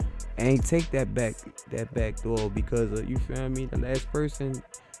ain't take that back door because of, you feel me, the last person,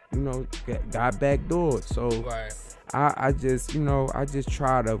 got backdoored. So Right. I just, I just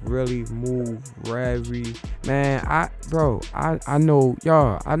try to really move very, man. I know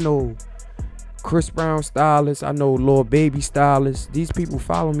y'all. I know Chris Brown stylist. I know Lil Baby stylist. These people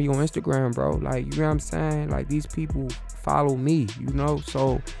follow me on Instagram, bro. Like, you know what I'm saying? Like, these people follow me,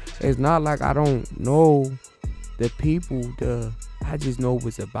 So it's not like I don't know the people. I just know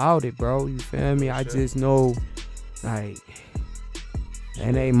what's about it, bro. You feel me? I just know, like,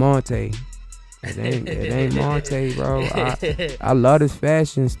 it ain't Monte. It ain't Monte, bro. I love this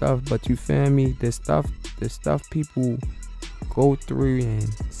fashion stuff, but you feel me? The stuff people go through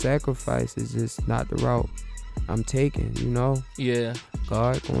and sacrifice is just not the route I'm taking, Yeah.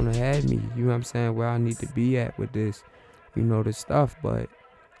 God gonna have me, you know what I'm saying, where I need to be at with this, this stuff. But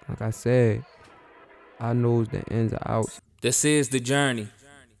like I said, I knows the ins and outs. This is the journey.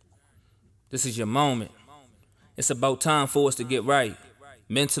 This is your moment. It's about time for us to get right.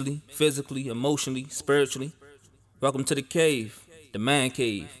 Mentally, physically, emotionally, spiritually. Welcome to the cave, the man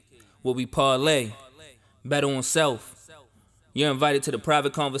cave, where we parlay, better on self. You're invited to the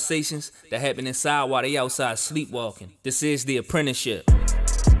private conversations that happen inside while they outside sleepwalking. This is the apprenticeship.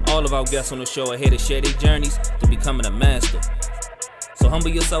 All of our guests on the show are here to share their journeys to becoming a master. So humble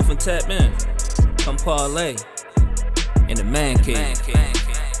yourself and tap in. Come parlay in the man cave.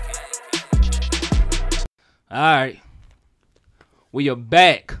 Alright. We are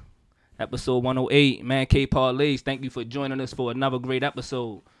back. Episode 108, Man Cave Parlays. Thank you for joining us for another great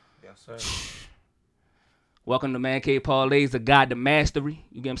episode. Yes, sir. Welcome to Man Cave Parlays, the guide to mastery.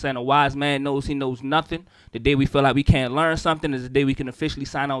 You get what I'm saying? A wise man knows he knows nothing. The day we feel like we can't learn something is the day we can officially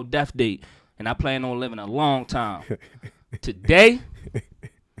sign our death date. And I plan on living a long time. Today,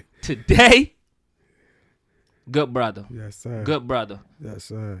 good brother. Yes, sir. Good brother. Yes,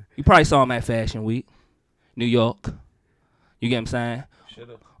 sir. You probably saw him at Fashion Week, New York. You get what I'm saying?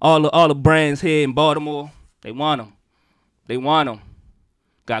 Should've. All the brands here in Baltimore, they want him. They want him.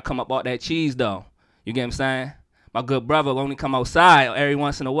 Gotta come up out that cheese though. You get what I'm saying? My good brother will only come outside every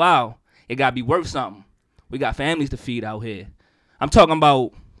once in a while. It gotta be worth something. We got families to feed out here. I'm talking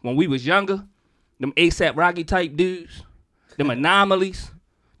about when we was younger, them ASAP Rocky type dudes, them anomalies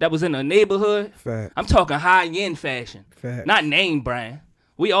that was in the neighborhood. Fact. I'm talking high-end fashion, Fact. not name brand.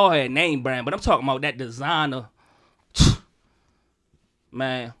 We all had name brand, but I'm talking about that designer.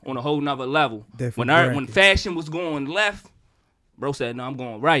 Man, on a whole nother level. When fashion was going left, bro said, no, I'm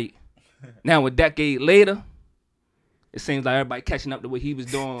going right. Now, a decade later, it seems like everybody catching up to what he was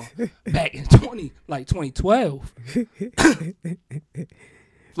doing back in 2012.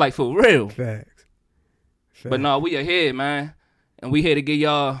 Like, for real. Facts. But no, we are here, man. And we here to give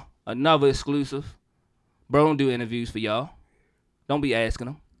y'all another exclusive. Bro don't do interviews for y'all. Don't be asking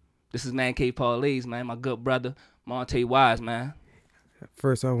them. This is Man Cave Parlays, man. My good brother, Monte Wise, man.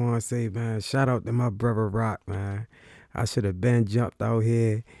 First, I want to say, man, shout out to my brother Rock, man. I should have been jumped out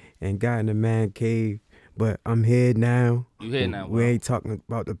here and got in the man cave, but I'm here now. You here now, bro. We ain't talking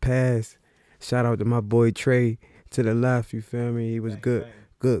about the past. Shout out to my boy Trey to the left, you feel me? He was good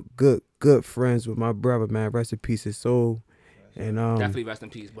friends with my brother, man. Rest in peace, his soul. And Definitely rest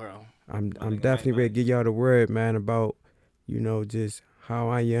in peace, bro. I'm definitely ready to give y'all the word, man, about, just how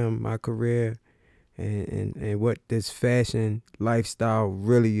I am, my career, and what this fashion lifestyle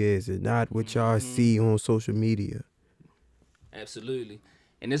really is, and not what y'all see on social media. Absolutely.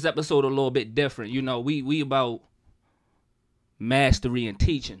 And this episode a little bit different. We about mastery and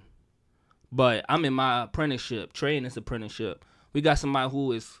teaching. But I'm in my apprenticeship, training apprenticeship. We got somebody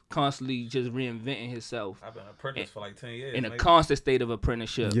who is constantly just reinventing himself. I've been an apprentice for like 10 years. In a constant state of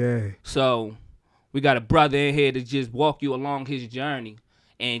apprenticeship. Yeah. So we got a brother in here to just walk you along his journey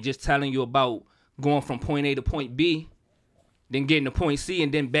and just telling you about going from point A to point B, then getting to point C,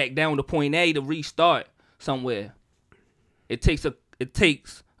 and then back down to point A to restart somewhere. It takes a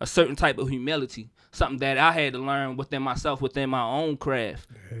certain type of humility, something that I had to learn within myself, within my own craft.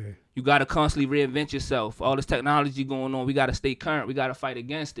 Yeah. You got to constantly reinvent yourself. All this technology going on, we got to stay current. We got to fight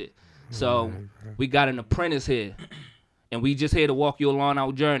against it. So we got an apprentice here, and we just here to walk you along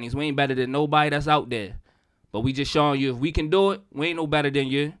our journeys. We ain't better than nobody that's out there, but we just showing you if we can do it, we ain't no better than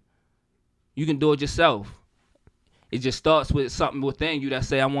you. You can do it yourself. It just starts with something within you that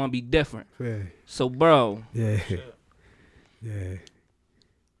say, I want to be different. Yeah. So, bro. Yeah. Yeah.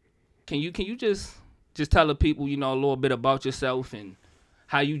 Can you just tell the people, a little bit about yourself and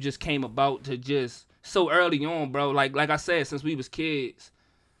how you just came about to just so early on, bro. Like I said, since we was kids,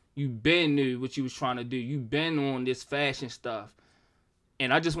 you been knew what you was trying to do. You been on this fashion stuff.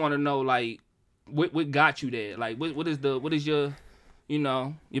 And I just want to know, like, what got you there? Like, what is your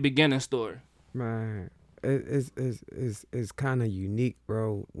your beginning story. Man, it's kind of unique,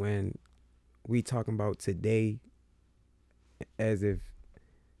 bro. When we talking about today, as if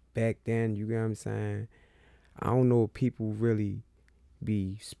back then, you get what I'm saying? I don't know if people really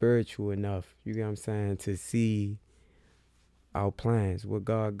be spiritual enough, you get what I'm saying, to see our plans, what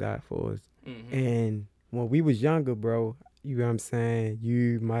God got for us. And when we was younger, bro, you know what I'm saying,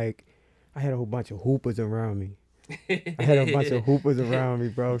 you, Mike, I had a whole bunch of hoopers around me. I had a bunch of hoopers around me,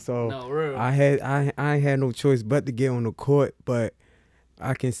 bro. So No, real. I ain't had no choice but to get on the court. But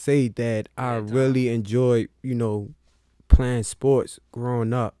I can say that I really enjoyed, playing sports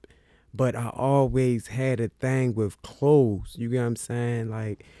growing up. But I always had a thing with clothes. You get what I'm saying?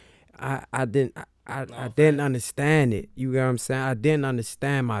 Like I didn't understand it. You get what I'm saying? I didn't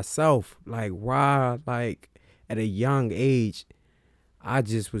understand myself. Like why, like at a young age, I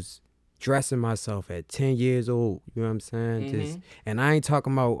just was dressing myself at 10 years old. You know what I'm saying? Just, and I ain't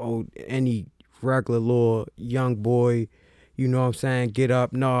talking about any regular little young boy. You know what I'm saying? Get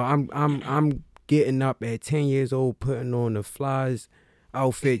up. No, I'm getting up at 10 years old, putting on the flies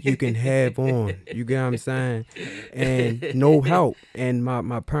outfit you can have on. You get what I'm saying? And no help. And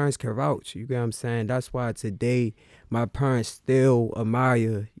my parents can vouch. You get what I'm saying? That's why today my parents still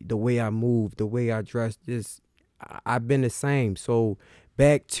admire the way I move, the way I dress. Just I've been the same. So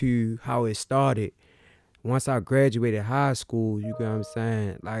back to how it started. Once I graduated high school, you get what I'm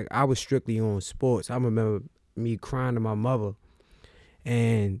saying? Like I was strictly on sports. I remember me crying to my mother,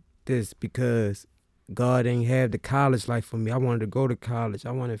 and this because God ain't have the college life for me. I wanted to go to college.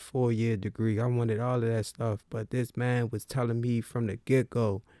 I wanted a 4-year degree. I wanted all of that stuff. But this man was telling me from the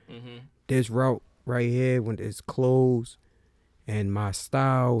get-go, this route right here, when it's clothes and my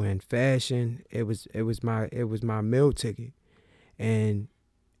style and fashion, it was my meal ticket. And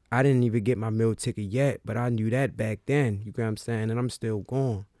I didn't even get my meal ticket yet, but I knew that back then. You get what I'm saying? And I'm still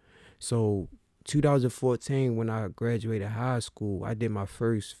going. So 2014, when I graduated high school, I did my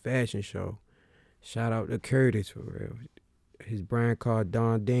first fashion show. Shout out to Curtis for real. His brand called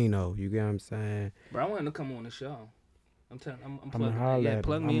Don Dino. You get what I'm saying? Bro, I want him to come on the show. I'm telling. I'm I'ma plugging holler that. Yeah, at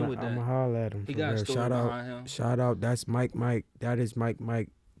plug him. me in with that. I'ma holler at him He for got a real. story Shout out, behind him. shout out. That's Mike. That is Mike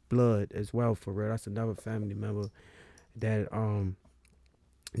Blood as well for real. That's another family member that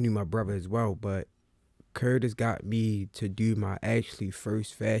knew my brother as well. But Curtis got me to do my actually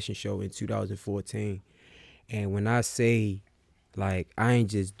first fashion show in 2014. And when I say, like, I ain't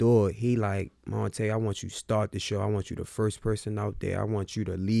just do it, he like, Monte, I want you to start the show. I want you the first person out there. I want you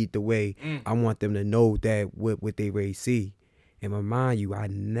to lead the way. I want them to know that what they really see. And remind you, I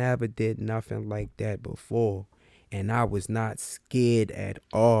never did nothing like that before. And I was not scared at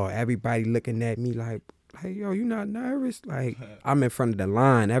all. Everybody looking at me like, yo, you not nervous? Like, I'm in front of the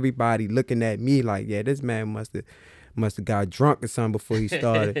line. Everybody looking at me like, yeah, this man must have got drunk or something before he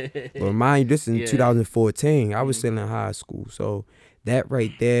started. But mind you, this is in 2014. I was still in high school. So that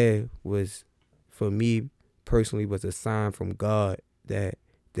right there was, for me personally, was a sign from God that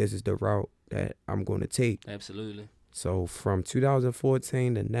this is the route that I'm going to take. Absolutely. So from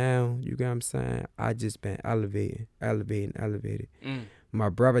 2014 to now, you get what I'm saying? I just been elevating. My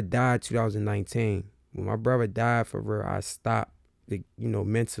brother died 2019. When my brother died, for real, I stopped,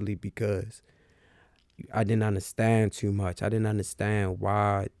 mentally, because I didn't understand too much. I didn't understand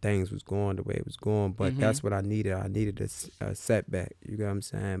why things was going the way it was going, but that's what I needed. I needed a setback, you get what I'm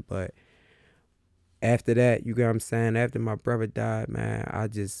saying? But after that, you get what I'm saying? After my brother died, man, I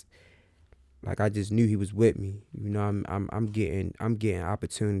just knew he was with me. I'm getting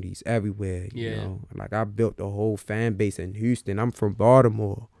opportunities everywhere. You know, like I built a whole fan base in Houston. I'm from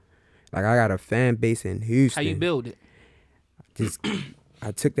Baltimore. Like I got a fan base in Houston. How you build it? Just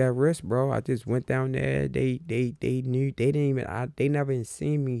I took that risk, bro. I just went down there. They knew. They never even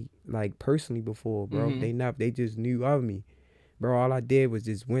seen me like personally before, bro. They just knew of me. Bro, all I did was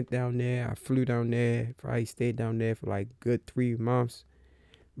just went down there. I flew down there. Probably stayed down there for like good 3 months.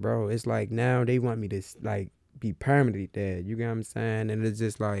 Bro, it's like now they want me to like be permanently there. You get what I'm saying? And it's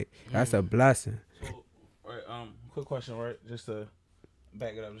just like that's a blessing. So, right, quick question, right? Just to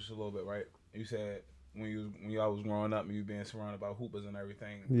back it up just a little bit, right? You said when y'all was growing up and you being surrounded by hoopers and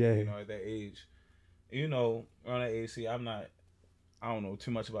everything, at that age. Around that age, see, I don't know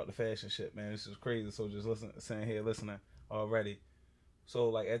too much about the fashion shit, man. This is crazy. So just sitting here listening already. So,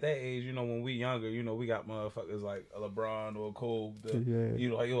 like, at that age, when we younger, we got motherfuckers like a LeBron or a Kobe.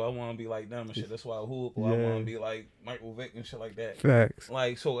 Like, yo, I want to be like them and shit. That's why I hoop. Or I want to be like Michael Vick and shit like that. Facts.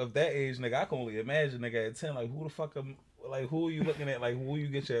 Like, so if that age, nigga, I can only imagine, nigga, at 10, like, who the fuck who are you looking at? Like, who you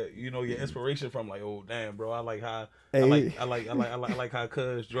get your, your inspiration from? Like, oh, damn, bro, I like how, I like how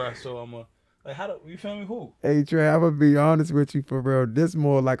Cuz dress, so Like, how do you feel me? Who? Hey Trey, I'm gonna be honest with you for real. This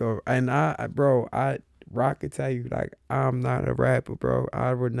more like I Rock could tell you, like, I'm not a rapper, bro.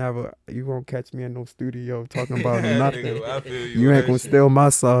 I would never. You won't catch me in no studio talking about nothing. Nigga, I feel You ain't gonna shit. steal my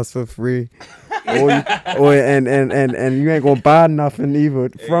sauce for free, and you ain't gonna buy nothing either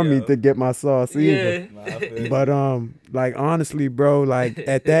from me to get my sauce either. Yeah. But like honestly, bro, like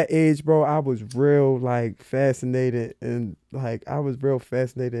at that age, bro, I was real like fascinated and like I was real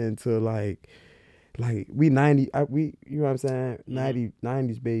fascinated into like we 90 we you know what I'm saying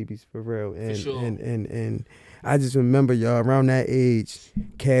 90s babies for real and For sure. and I just remember y'all around that age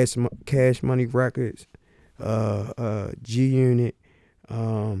Cash Money Records, G Unit,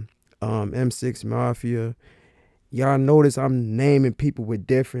 M6 Mafia. Y'all notice I'm naming people with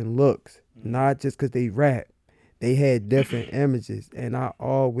different looks, not just because they rap. They had different images, and I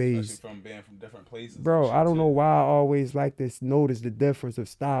always, especially from being from different places. Bro, I don't know why I always like to notice the difference of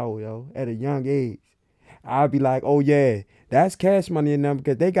style, yo, at a young age. I'll be like, oh yeah, that's Cash Money in them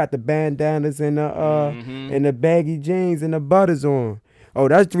because they got the bandanas and the baggy jeans and the butters on. Oh,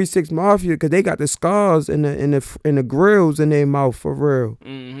 that's 3-6 Mafia because they got the scars and the grills in their mouth for real.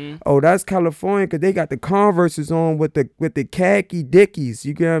 Oh, that's California because they got the Converses on with the khaki dickies.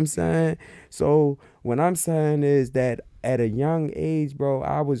 You get what I'm saying? So what I'm saying is that at a young age, bro,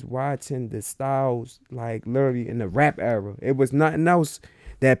 I was watching the styles like literally in the rap era. It was nothing else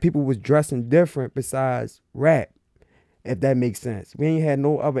that people was dressing different besides rap, if that makes sense. We ain't had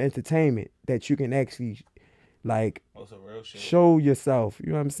no other entertainment that you can actually like show yourself.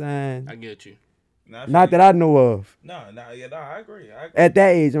 You know what I'm saying? I get you. Not that I know of. No, I agree. At that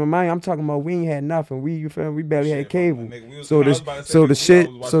age, in my mind, I'm talking about we ain't had nothing. You feel me? We barely had cable. So the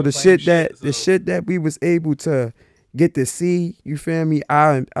shit that we was able to get to see, you feel me?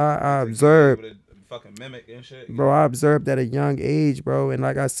 I observed. Fucking mimic and shit. Bro, I observed at a young age, bro. And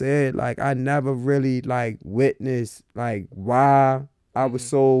like I said, like I never really like witnessed like why I was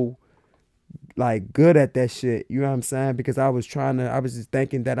so like good at that shit. You know what I'm saying? Because I was just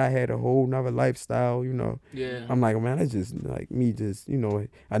thinking that I had a whole nother lifestyle, you know. Yeah. I'm like, man, that's just like me just, you know,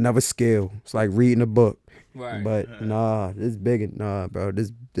 I never skill. It's like reading a book. Right. But nah, this big nah, bro.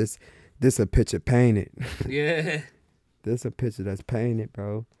 This a picture painted. Yeah. This a picture that's painted,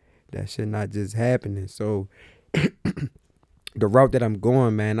 bro. That shit not just happening. So the route that I'm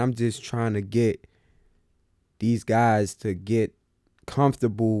going, man, I'm just trying to get these guys to get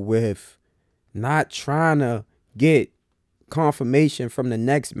comfortable with not trying to get confirmation from the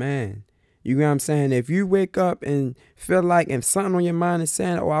next man. You know what I'm saying? If you wake up and feel like if something on your mind is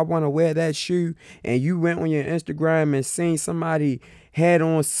saying, oh, I want to wear that shoe, and you went on your Instagram and seen somebody had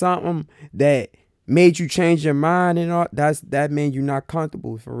on something that made you change your mind and all, that means you're not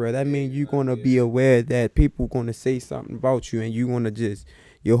comfortable for real. That means you're gonna be aware that people gonna say something about you and you gonna just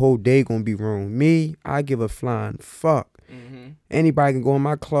your whole day gonna be wrong. Me, I give a flying fuck. Anybody can go in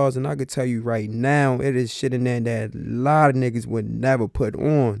my closet and I can tell you right now it is shit in there that a lot of niggas would never put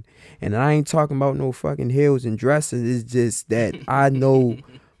on. And I ain't talking about no fucking heels and dresses. It's just that I know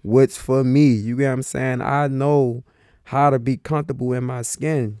what's for me. You get what I'm saying? I know how to be comfortable in my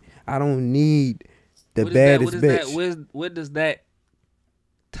skin. I don't need the baddest bitch. Where does that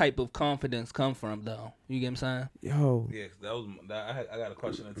type of confidence come from, though? You get what I'm saying? Yo. Yeah, I got a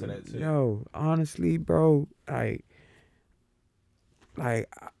question into that too. Yo, honestly, bro,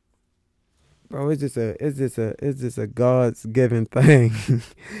 like, bro, it's just a God's given thing,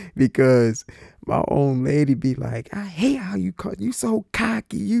 because my own lady be like, I hate how you so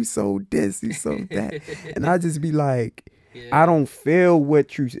cocky, you so this, you so that, and I just be like. Yeah. I don't feel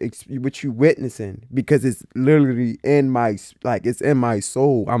what you witnessing because it's literally it's in my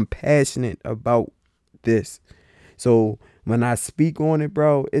soul. I'm passionate about this. So when I speak on it,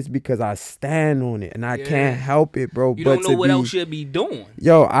 bro, it's because I stand on it and I can't help it, bro. You don't know what else you'll be doing.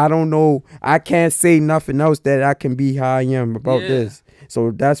 Yo, I don't know. I can't say nothing else that I can be how I am about this.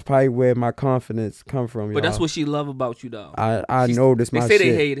 So that's probably where my confidence come from. But that's what she love about you, though. I know this. They say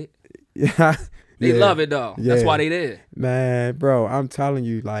they hate it. Yeah. They love it though. Yeah. That's why they did. Man, bro, I'm telling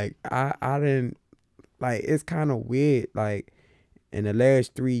you, like, I didn't, like, it's kind of weird. Like, in the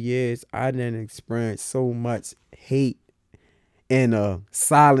last 3 years, I didn't experience so much hate in a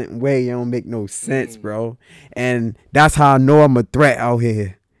silent way. It don't make no sense, bro. And that's how I know I'm a threat out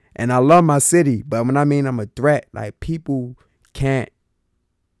here. And I love my city, but when I mean I'm a threat, like, people they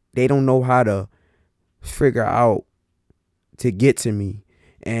don't know how to figure out to get to me.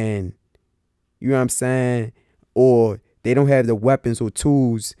 And you know what I'm saying? Or they don't have the weapons or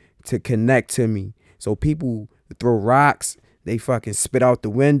tools to connect to me. So people throw rocks. They fucking spit out the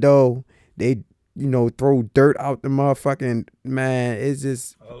window. They throw dirt out the motherfucking, man. It's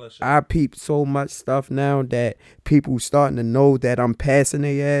just, I peep so much stuff now that people starting to know that I'm passing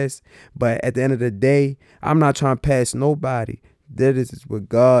their ass. But at the end of the day, I'm not trying to pass nobody. That is what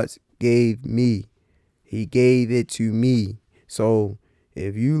God gave me. He gave it to me. So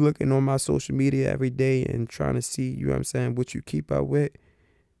if you looking on my social media every day and trying to see, what you keep up with,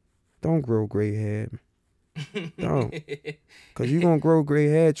 don't grow gray hair. Don't. Because you're going to grow gray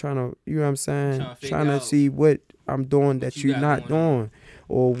hair trying to, trying to see what I'm doing that you're not doing.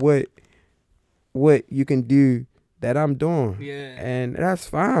 Or what you can do that I'm doing. Yeah. And that's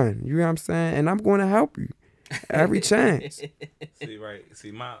fine. You know what I'm saying? And I'm going to help you every chance.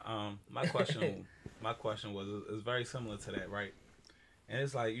 See, my question was is very similar to that, right? And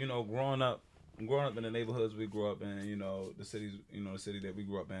it's like, growing up in the neighborhoods we grew up in, the cities, the city that we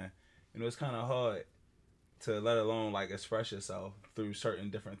grew up in, it's kind of hard to let alone like express yourself through certain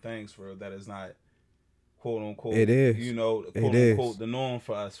different things for that is not quote unquote, it is, quote unquote the norm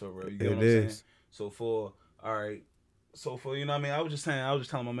for us for real. You get what I'm saying? So for I was just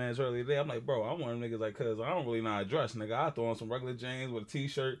telling my mans earlier today, I'm like, bro, I'm one of them niggas like, cause I don't really know how to dress, nigga. I throw on some regular jeans with a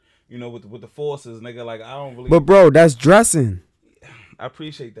t-shirt, with the forces, nigga. Like I don't really. But bro, that's dressing. I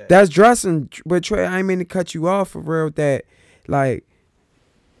appreciate that. That's dressing. But Trey, I ain't mean to cut you off for real. That like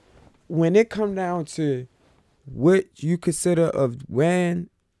when it come down to what you consider of wearing,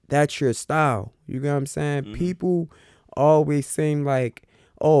 that's your style. You know what I'm saying? Mm-hmm. People always seem like,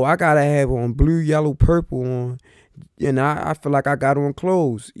 oh, I gotta have on blue, yellow, purple on. And I feel like I got on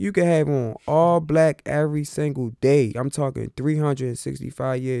clothes. You can have on all black every single day. I'm talking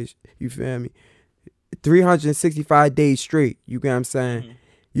 365 years. You feel me? 365 days straight. You get what I'm saying? Mm-hmm.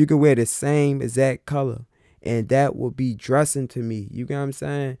 You can wear the same exact color. And that will be dressing to me. You get what I'm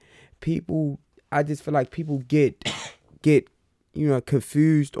saying? I just feel like people get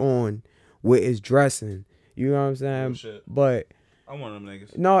confused on what is dressing. You know what I'm saying? Shit. But I'm one of them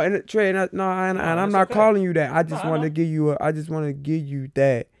niggas. No, and Trey, and I'm not calling you that. I just want to give you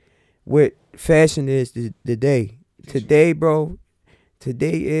that what fashion is today. Today, bro.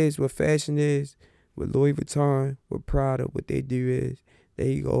 Today is what fashion is. What Louis Vuitton, what Prada, what they do is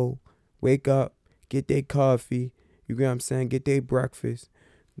they go wake up, get their coffee. You get what I'm saying? Get their breakfast.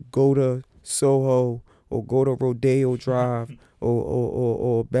 Go to Soho or go to Rodeo Drive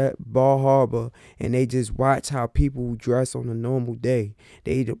or Bar Harbor, and they just watch how people dress on a normal day.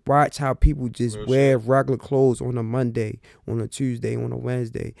 They watch how people just wear regular clothes on a Monday, on a Tuesday, on a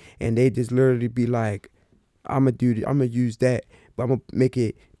Wednesday, and they just literally be like, I'm gonna use that, but I'm gonna make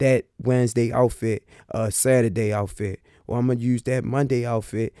it that Wednesday outfit a Saturday outfit, or I'm gonna use that Monday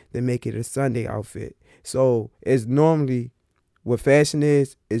outfit then make it a Sunday outfit. So it's normally what fashion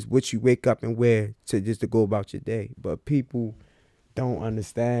is what you wake up and wear to go about your day. But people don't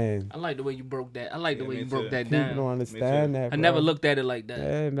understand. I like the way you broke that. Down. People don't understand that, bro. I never looked at it like that.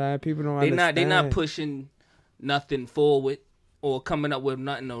 Yeah, man. People don't understand. They not pushing nothing forward or coming up with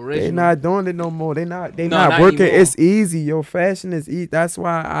nothing original. They not doing it no more. They not working. Anymore. It's easy. Your fashion is easy. That's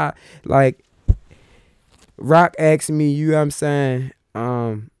why I like. Rock asked me. You know what I'm saying?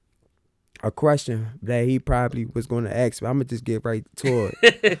 A question that he probably was going to ask me. I'm going to just get right to it.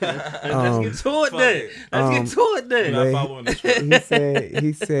 Let's get to it then. You're not following the script.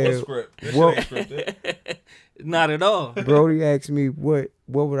 He said, what? Not at all. Brody asked me what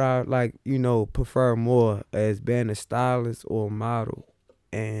would I like, prefer more as being a stylist or a model.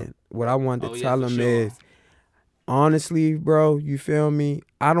 And what I wanted to tell him is, honestly, bro, you feel me?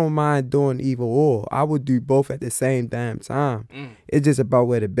 I don't mind doing either or. I would do both at the same damn time. It's just about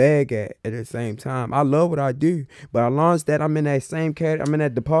where the bag at the same time. I love what I do, but as long as that I'm in that same category, I'm in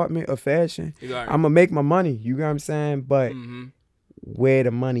that department of fashion, I'm gonna make my money. You know what I'm saying? But where the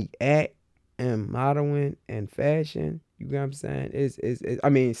money at in modeling and fashion, you know what I'm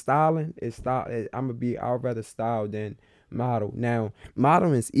saying? Styling is style. I'd rather style than model. Now,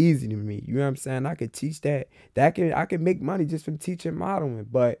 modeling is easy to me. You know what I'm saying? I could teach that. I can make money just from teaching modeling,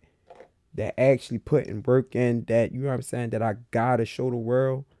 but that actually putting work in that, you know what I'm saying, that I gotta show the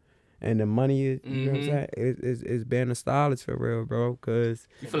world, and the money is, you know what I'm saying, is being a stylist for real, bro. Cause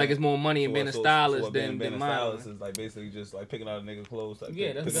you feel like it's more money in being a stylist than being a modeling. Stylist is like basically just like picking out a nigga clothes.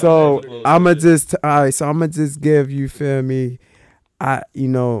 Like so I'ma just give you, feel me,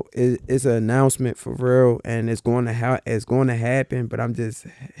 it's an announcement for real, and it's going to happen. But I'm just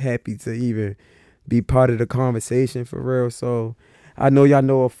happy to even be part of the conversation for real. So I know y'all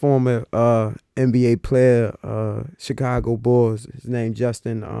know a former NBA player, Chicago Bulls. His name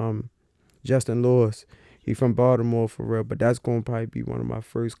Justin Lewis. He from Baltimore for real. But that's going to probably be one of my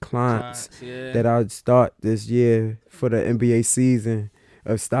first clients that I'd start this year for the NBA season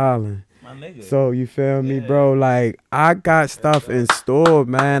of styling. My nigga. So you feel me, bro? Like I got stuff in store,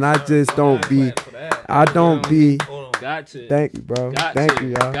 man. I just don't be. I don't be. Got you. Thank you, bro. Thank you,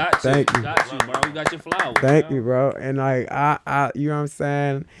 y'all. Thank you. Got you, bro. You got your flowers. Thank you, bro. And like you know what I'm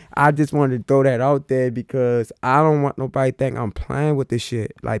saying? I just wanted to throw that out there because I don't want nobody to think I'm playing with this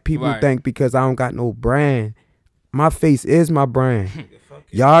shit. Like people think because I don't got no brand, my face is my brand.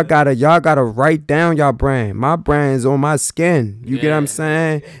 Y'all gotta write down y'all brand. My brand is on my skin. You get what I'm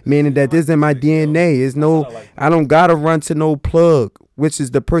saying? Meaning that this is in my DNA. It's no, I don't gotta run to no plug, which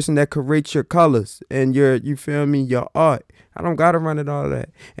is the person that creates your colors and you feel me, your art. I don't gotta run it all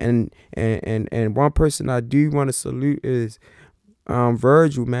that. And one person I do want to salute is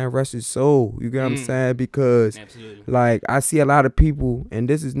Virgil, man, rest his soul. You get what I'm saying? Because like I see a lot of people, and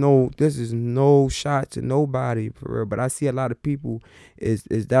this is no shot to nobody for real, but I see a lot of people is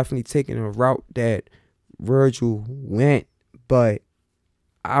definitely taking a route that Virgil went. But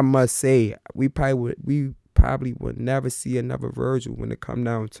I must say we probably would never see another Virgil when it come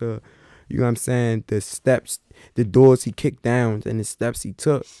down to, you know what I'm saying, the steps, the doors he kicked down and the steps he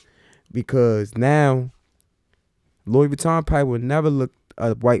took. Because now Louis Vuitton probably will never look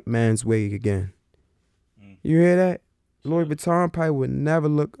a white man's way again. You hear that? Louis Vuitton probably would never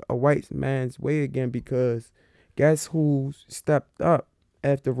look a white man's way again because guess who stepped up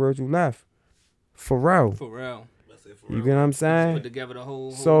after Virgil left? Pharrell. You get what I'm saying? Put together the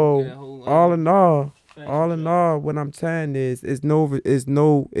whole all in all, what I'm saying is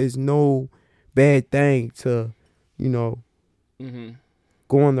no bad thing to, you know,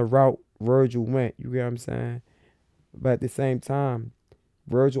 go on the route Virgil went. You get what I'm saying? But at the same time,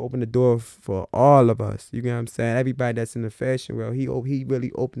 Virgil opened the door for all of us. You get what I'm saying? Everybody that's in the fashion world, he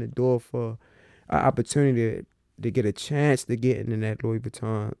really opened the door for an opportunity to get a chance to get in that Louis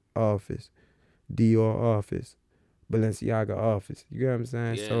Vuitton office, Dior office, Balenciaga office. You get what I'm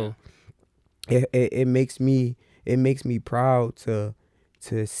saying? Yeah. So it makes me proud to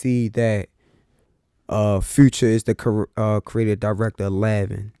see that Future is the creative director of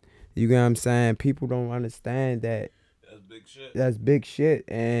Lavin. You get what I'm saying? People don't understand that. That's big shit.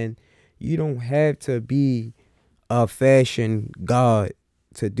 And you don't have to be a fashion god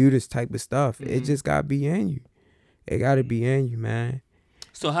to do this type of stuff. It just gotta be in you. It gotta be in you, man.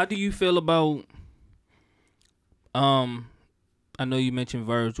 So how do you feel about I know you mentioned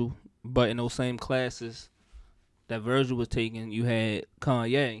Virgil, but in those same classes that Virgil was taking, you had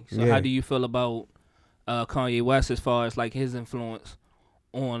Kanye. So how do you feel about Kanye West as far as like his influence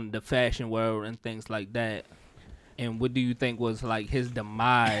on the fashion world and things like that? And what do you think was like his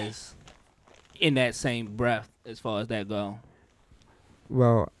demise in that same breath as far as that go?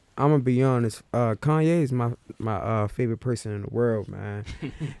 Well, I'm gonna be honest. Kanye is my favorite person in the world, man.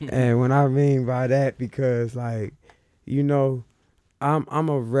 And when I mean by that, because like, you know, I'm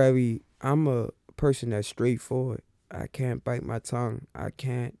a person that's straightforward. I can't bite my tongue. I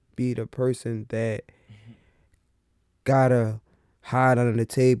can't be the person that gotta hide under the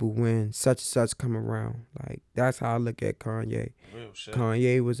table when such and such come around. Like, that's how I look at Kanye. Real shit.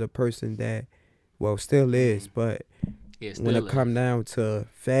 Kanye was a person that, well, still is, but when it come down to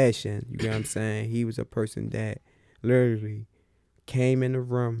fashion, you know what I'm saying, he was a person that literally came in the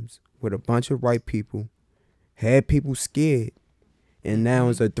rooms with a bunch of white people, had people scared, and now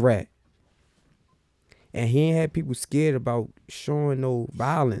is a threat. And he ain't had people scared about showing no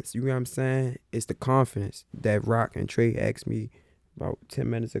violence. You know what I'm saying? It's the confidence that Rock and Trey asked me about 10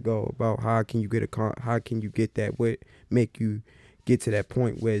 minutes ago about how can you get that, what make you get to that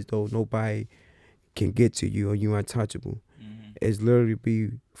point where as though nobody can get to you or you untouchable. It's literally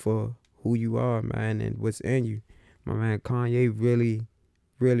be for who you are, man, and what's in you. My man Kanye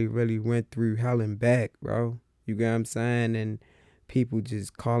really went through hell and back, bro. You get what I'm saying? And people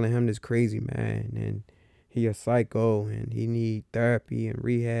just calling him this crazy man, and he a psycho and he need therapy and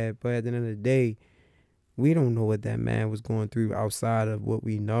rehab. But at the end of the day, we don't know what that man was going through outside of what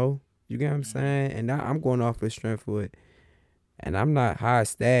we know. You get what I'm saying? And I'm going off the strength of it. And I'm not high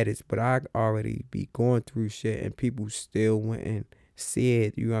status, but I already be going through shit and people still wouldn't see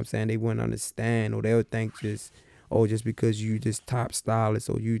it. You know what I'm saying? They wouldn't understand, or they'll think just because you just top stylist,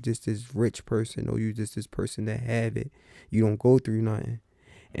 or you just this rich person, or you just this person that have it, you don't go through nothing.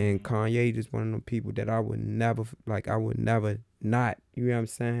 And Kanye just one of them people that I would never not, you know what I'm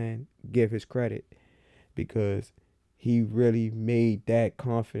saying, give his credit, because he really made that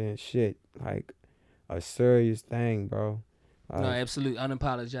confident shit like a serious thing, bro. No, absolutely,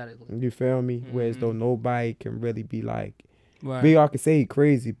 unapologetically. You feel me? Whereas though nobody can really be like, we all can say he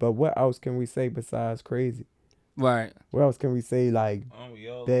crazy, but what else can we say besides crazy? Right. What else can we say like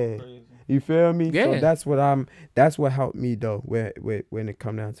that? You feel me? Yeah. So that's what helped me though, when it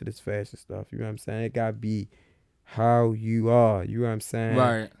come down to this fashion stuff. You know what I'm saying? It gotta be how you are, you know what I'm saying?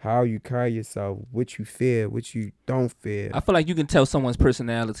 Right. How you carry yourself, what you feel, what you don't feel. I feel like you can tell someone's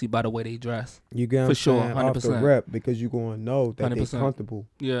personality by the way they dress. You get what I'm sure, saying? 100%. Off the rep, because you gonna know that they 100%. comfortable.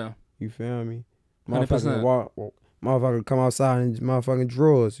 Yeah. You feel me? 100%. Motherfucker come outside in motherfucking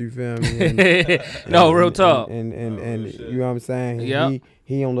drawers, you feel me? No, real talk. And you know what I'm saying? Yep.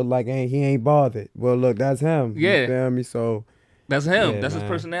 He don't look like he ain't bothered. Well, look, that's him. Yeah. You feel me? So that's him. yeah, that's man. His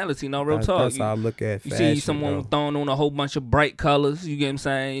personality. No, real That's talk. That's how I look at fashion. You see someone throwing on a whole bunch of bright colors. You get what I'm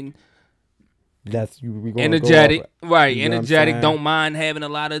saying? That's you. We gonna energetic, go right? You know energetic. Don't mind having a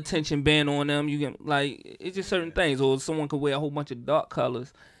lot of attention being on them. You get like it's just certain things. Or someone could wear a whole bunch of dark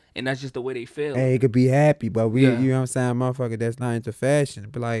colors, and that's just the way they feel. And he could be happy, but you know what I'm saying, motherfucker that's not into fashion.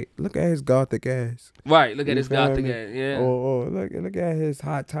 But like, look at his gothic ass. Right. Look at his gothic ass. Yeah. Or look at his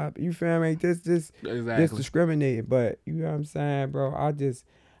hot top. You feel me? Just discriminating. But you know what I'm saying, bro?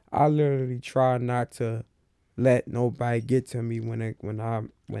 I literally try not to let nobody get to me when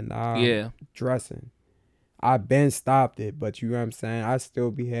I'm dressing. I been stopped it, but you know what I'm saying? I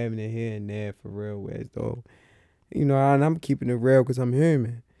still be having it here and there for real ways though. You know, and I'm keeping it real because I'm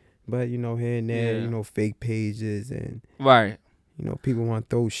human. But you know, here and there, you know, fake pages and right. You know, people want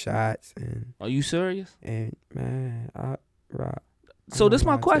to throw shots and. Are you serious? And man, So this is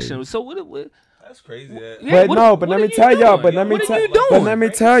my question. So what? That's crazy. Yeah, but let me tell y'all. But let me tell you.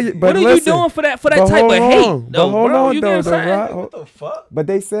 But what are you doing for that type of hate? But hold on, though. What the fuck? But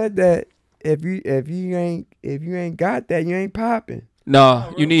they said that if you ain't got that, you ain't popping.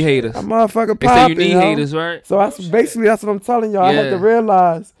 No, you need haters. A motherfucker popping. They say you need haters, right? So that's what I'm telling y'all. I had to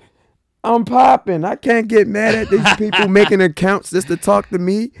realize I'm popping. I can't get mad at these people making accounts just to talk to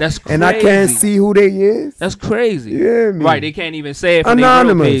me. That's crazy. And I can't see who they is. That's crazy. Yeah, right. They can't even say it for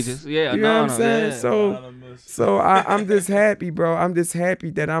anonymous. Their real pages. Yeah, you know what I'm saying? Yeah. So I'm just happy, bro. I'm just happy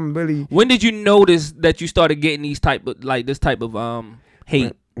that I'm really. When did you notice that you started getting these type of this type of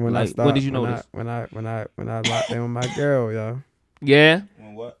hate? When did you notice? When I locked in with my girl, yo. Yeah.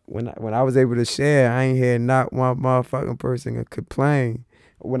 When I was able to share, I ain't had not one motherfucking person could complain.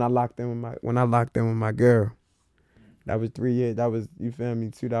 When I locked in with my girl, that was 3 years. That was, you feel me,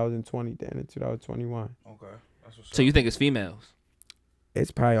 2020 then in 2021. Okay, that's what's so you think it's females?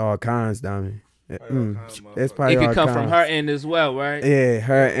 It's probably all kinds, Dami. It's probably it could come from her end as well, right? Yeah,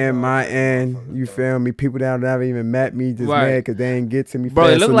 her and my end. You feel me? People that never even met me just mad because they ain't get to me. Bro,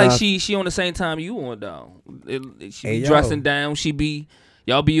 fast it look enough. like she on the same time you on though. She be dressing down.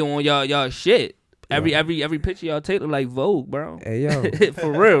 Y'all be on y'all shit. Every picture y'all take look like Vogue, bro. Hey yo,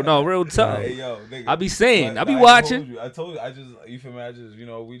 for real, no real talk. Hey yo, nigga, I be saying, I be watching. I told you, you feel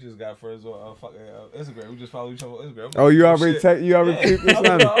me? We just got friends on Instagram. We just follow each other on Instagram. Oh, you already peeped this one?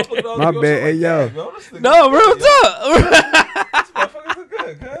 My bad. Hey yo, no real talk.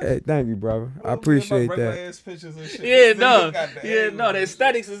 Hey, thank you, brother. I appreciate that. The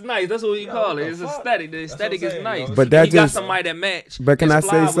aesthetics is nice. That's what we call it. It's aesthetic. The aesthetic is nice. But that you got somebody that match. But can I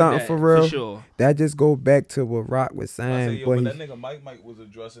say something for real? For sure. That just go back to what Rock was saying. But that nigga Mike was a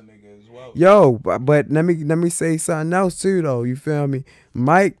dressing nigga as well. Yo, but let me say something else too though. You feel me?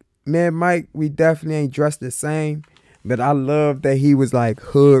 Mike, we definitely ain't dressed the same. But I love that he was like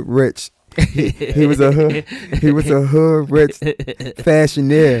hood rich. he was a hood rich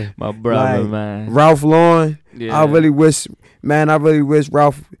fashioneer. My brother, like, man. Ralph Lauren. Yeah. I really wish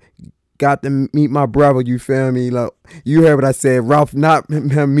Ralph got to meet my brother. You feel me? Like you heard what I said. Ralph not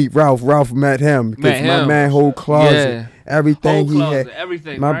him meet Ralph. Ralph met him because my man whole closet, everything whole closet, he had.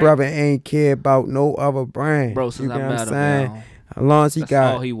 Everything. My brother ain't care about no other brand. Bro, since you know I what met I'm him, saying? As long as he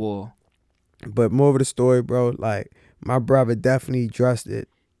got all he wore. But more of the story, bro. Like my brother definitely dressed it.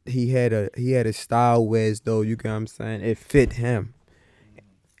 He had a style where as though, you know what I'm saying, it fit him.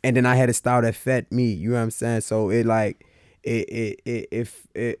 And then I had a style that fit me, you know what I'm saying? So it like it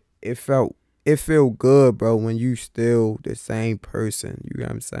felt good, bro, when you still the same person, you know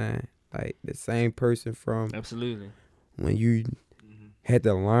what I'm saying? Like the same person from absolutely when you had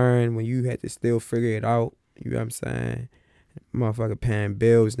to learn, when you had to still figure it out, you know what I'm saying? Motherfucker paying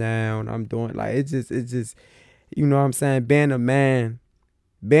bills now, and I'm doing like it's just you know what I'm saying, being a man,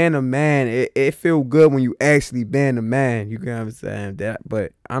 it feel good when you actually being a man. You know what I'm saying?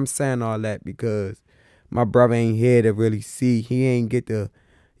 But I'm saying all that because my brother ain't here to really see. He ain't get to,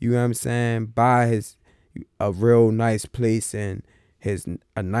 you know what I'm saying, buy a real nice place and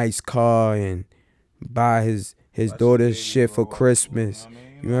a nice car and buy his daughter's shit for Christmas.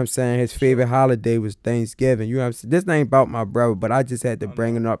 You know what I'm saying? His favorite holiday was Thanksgiving. You know what I'm saying? This ain't about my brother, but I just had to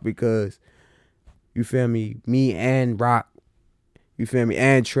bring it up because, you feel me? Me and Rock, You feel me?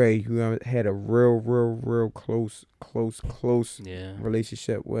 And Trey, who had a real close Yeah.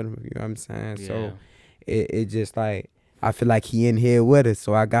 relationship with him. You know what I'm saying? Yeah. So it just like I feel like he in here with us,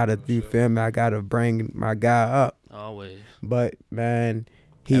 so I gotta you feel me? I gotta bring my guy up. Always. But man,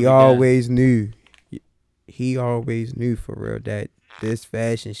 he Every always knew. He always knew for real that this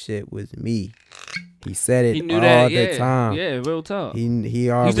fashion shit was me. He said it He knew all that. the Yeah. time. Yeah. Real talk. He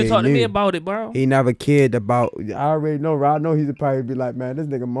He already used to talk knew. to me about it, bro. He never cared about. I already know. I know he'd probably be like, man, this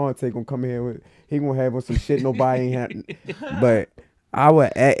nigga Monte gonna come here with. He gonna have on some shit nobody ain't had. But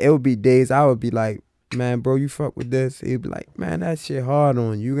it would be days I would be like, man, bro, you fuck with this. He'd be like, man, that shit hard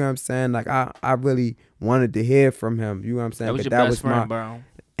on you. You know what I'm saying? Like I really wanted to hear from him. You know what I'm saying? That was but your that best was friend, my bro.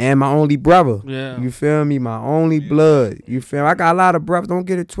 and my only brother. Yeah. You feel me? My only blood. You feel me? I got a lot of brothers. Don't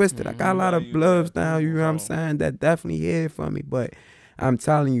get it twisted. I got a lot of bloods now. You know what I'm saying? That definitely here for me. But I'm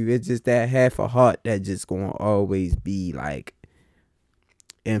telling you, it's just that half a heart that just gonna always be like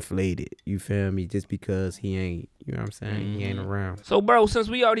inflated. You feel me? Just because he ain't. You know what I'm saying? He ain't around. So, bro, since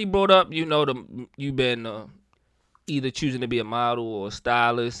we already brought up, you know, you been either choosing to be a model or a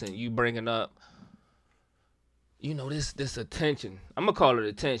stylist, and you bringing up, you know, this attention. I'm gonna call it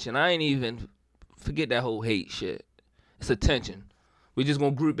attention. I ain't even forget that whole hate shit. It's attention. We just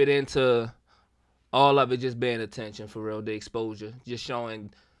gonna group it into all of it just being attention for real. The exposure, just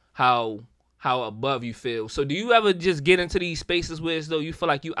showing how above you feel. So, do you ever just get into these spaces where as though you feel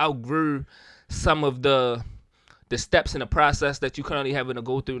like you outgrew some of the steps in the process that you currently having to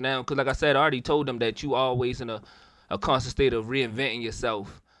go through now? Because like I said, I already told them that you always in a constant state of reinventing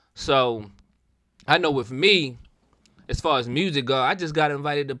yourself. So I know with me, as far as music go, I just got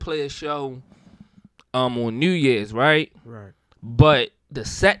invited to play a show on New Year's, right? Right. But the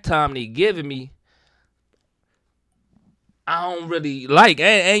set time they giving me, I don't really like.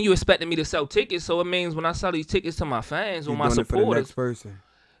 And you expecting me to sell tickets, so it means when I sell these tickets to my fans or my doing supporters, it for the next person.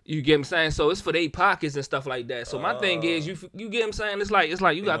 You get what I'm saying? So it's for their pockets and stuff like that. So my thing is, you get what I'm saying? It's like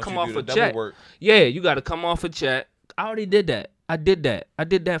you gotta come off a check. Yeah, you gotta come off a check. I already did that. I did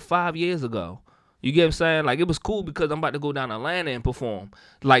that 5 years ago. You get what I'm saying? Like, it was cool because I'm about to go down to Atlanta and perform.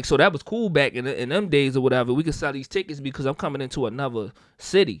 Like, so that was cool back in them days or whatever. We could sell these tickets because I'm coming into another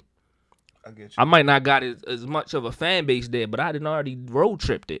city. I get you. I might not got as much of a fan base there, but I done already road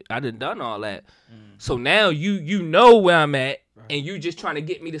tripped it. I done all that. So now you know where I'm at, and you just trying to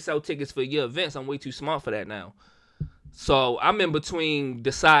get me to sell tickets for your events. I'm way too smart for that now. So I'm in between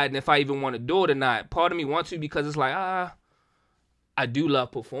deciding if I even want to do it or not. Part of me wants to because it's like, I do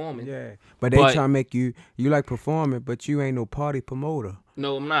love performing. Yeah, but they trying to make you like performing, but you ain't no party promoter.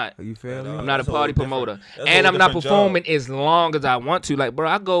 No, I'm not. You feel me? I'm not a party promoter, and I'm not performing as long as I want to. Like, bro,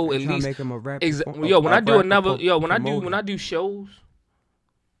 I go at least. Make him a rap. When I do shows,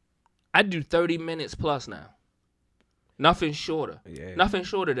 I do 30 minutes plus now. Nothing shorter. Yeah. Nothing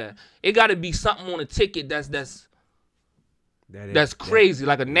shorter than it. Got to be something on a ticket that's crazy.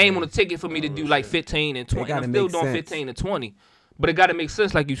 Like a name on a ticket for me to do like 15 and 20. I'm still doing 15 and 20, but it got to make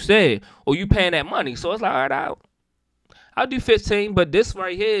sense, like you said, or you paying that money. So it's like, all right, I'll do 15, but this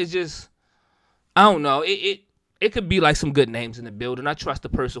right here is just, I don't know. It could be like some good names in the building. I trust the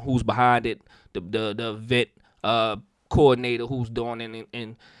person who's behind it, the event coordinator who's doing it,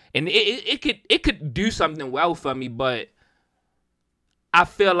 and it could do something well for me, but I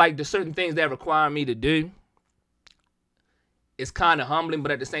feel like the certain things that require me to do, it's kind of humbling,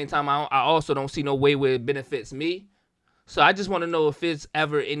 but at the same time, I also don't see no way where it benefits me. So I just want to know if it's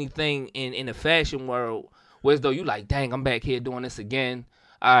ever anything in the fashion world where as though you like, dang, I'm back here doing this again.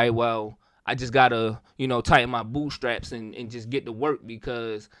 All right, well, I just got to, tighten my bootstraps and just get to work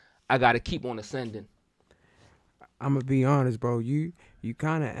because I got to keep on ascending. I'm gonna be honest, bro. You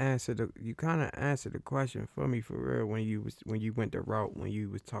kind of answered the question for me for real when you went the route when you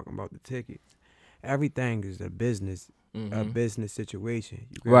was talking about the tickets. Everything is a business situation.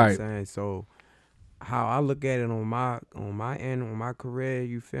 You get what I'm saying? So how I look at it on my end, on my career,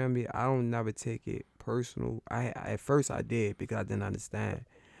 you feel me? I don't never take it personal. At first I did because I didn't understand,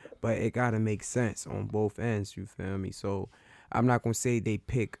 but it gotta make sense on both ends. You feel me? So I'm not gonna say they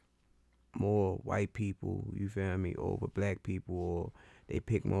pick more white people, you feel me, over black people, or they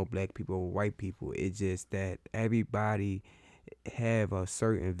pick more black people over white people. It's just that everybody have a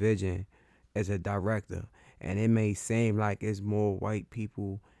certain vision as a director, and it may seem like it's more white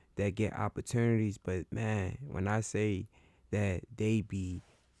people that get opportunities, but man, when I say that they be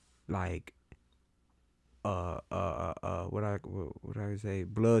like what I say,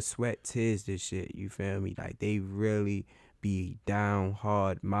 blood, sweat, tears, this shit, you feel me? Like they really be down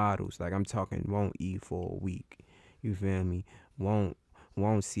hard models. Like I'm talking, won't eat for a week. You feel me? Won't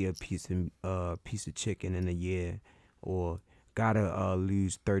see a piece of chicken in a year, or gotta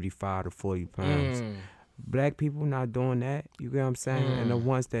lose 35 to 40 pounds. Black people not doing that. You get what I'm saying? And the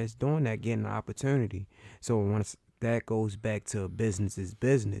ones that's doing that getting the opportunity. So once that goes back to business is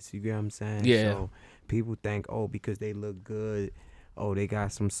business. You get what I'm saying? Yeah. So people think, oh, because they look good, oh, they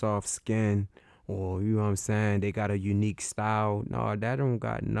got some soft skin, or you know what I'm saying, they got a unique style. No, that don't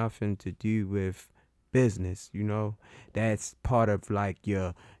got nothing to do with business. You know, that's part of like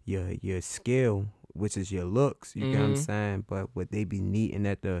your skill, which is your looks. You get what I'm saying? But what they be needing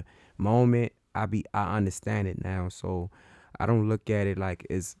at the moment, I understand it now. So I don't look at it like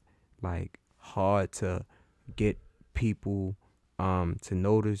it's like hard to get people to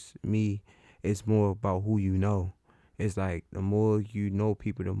notice me. It's more about who you know. It's like the more you know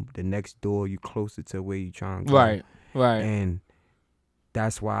people, the next door you closer to where you trying to go. Right. And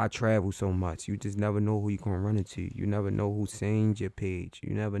that's why I travel so much. You just never know who you gonna run into. You never know who seen your page.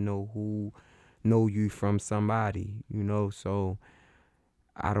 You never know who know you from somebody. You know, so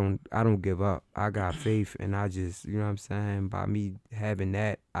I don't give up. I got faith, and I just, you know what I'm saying, by me having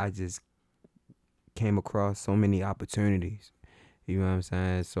that, I just came across so many opportunities. You know what I'm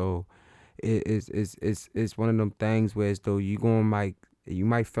saying? So it's one of them things where it's though you might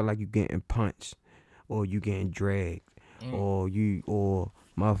feel like you getting punched, or you getting dragged, or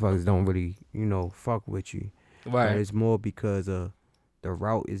motherfuckers don't really, you know, fuck with you. But it's more because of the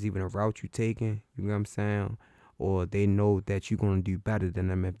route is even a route you taking, you know what I'm saying? Or they know that you're gonna do better than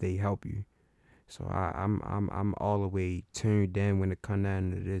them if they help you. So I'm all the way tuned in when it comes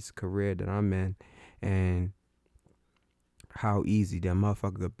down to this career that I'm in, and how easy that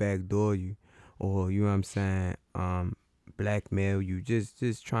motherfucker could backdoor you, or you know what I'm saying, blackmail you,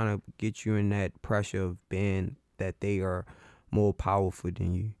 just trying to get you in that pressure of being that they are more powerful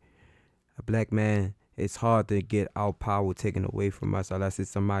than you. A black man, it's hard to get our power taken away from us unless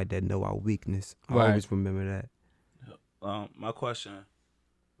it's somebody that know our weakness. I always remember that. My question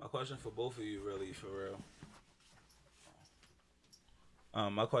for both of you, really, for real.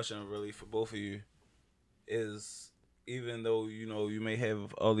 My question really for both of you is, even though you know you may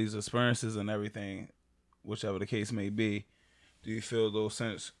have all these experiences and everything, whichever the case may be, do you feel though,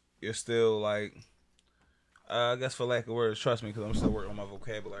 since you're still like, I guess for lack of words, trust me, because I'm still working on my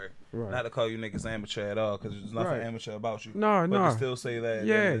vocabulary. Right. Not to call you niggas amateur at all, because there's nothing amateur about you. No. But to still say that,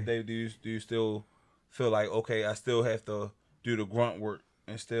 Yeah. at the end of the day, do you still feel like, okay, I still have to do the grunt work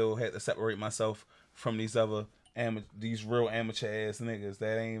and still have to separate myself from these other these real amateur ass niggas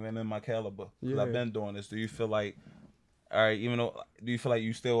that ain't even in my caliber? Because I've been doing this. Do you feel like, all right, even though, do you feel like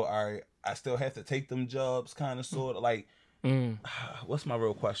you still, all right, I still have to take them jobs, kind of, sort of, like, what's my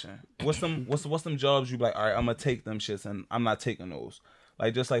real question? What's them jobs you be like, all right, I'm gonna take them shits and I'm not taking those?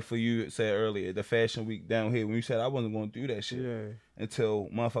 Like, just like for you said earlier, the fashion week down here, when you said I wasn't gonna do that shit until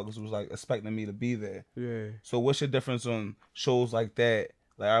motherfuckers was like expecting me to be there. Yeah. So what's your difference on shows like that?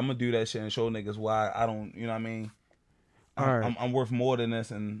 Like, I'm gonna do that shit and show niggas why I don't, you know what I mean? I'm worth more than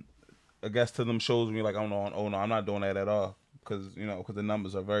this, and I guess to them shows me like, oh no, I'm not doing that at all, because you know, because the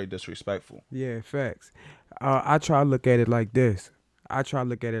numbers are very disrespectful. Yeah, facts. I try to look at it like this.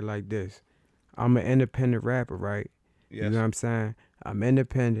 I'm an independent rapper, right? Yes. You know what I'm saying? I'm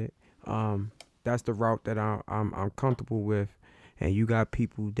independent. That's the route that I'm comfortable with. And you got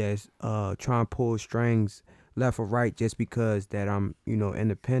people that's trying to pull strings left or right just because that I'm, you know,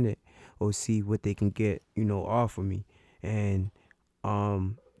 independent, or see what they can get, you know, off of me. And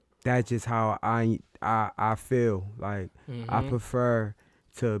that's just how I feel. Like, I prefer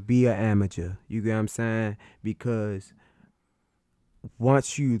to be an amateur. You get what I'm saying? Because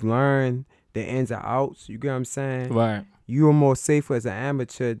once you learn the ins and outs, you get what I'm saying? Right. You are more safer as an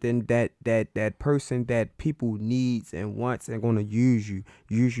amateur than that person that people needs and wants and gonna use you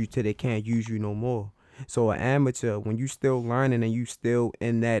till they can't use you no more. So an amateur, when you still learning and you still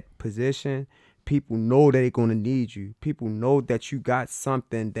in that position, people know that they're gonna need you. People know that you got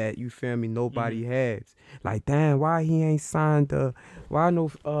something that, you feel me, nobody has. Like, damn, why he ain't signed why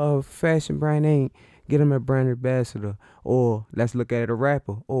no fashion brand ain't get him a brand ambassador? Or let's look at it, a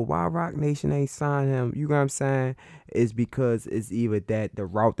rapper. Or why Rock Nation ain't signed him? You know what I'm saying? It's because it's either that the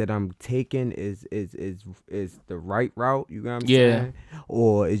route that I'm taking is the right route, you know what I'm saying?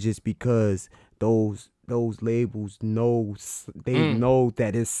 Or it's just because those labels know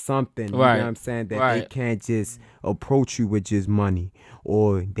that it's something, you know what I'm saying, that they can't just approach you with just money,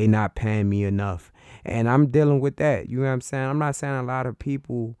 or they not paying me enough. And I'm dealing with that, you know what I'm saying? I'm not saying a lot of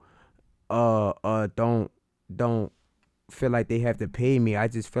people don't feel like they have to pay me. I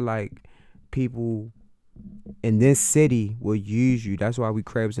just feel like people in this city will use you. That's why we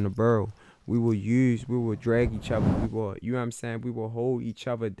crabs in the barrel. We will drag each other. You know what I'm saying? We will hold each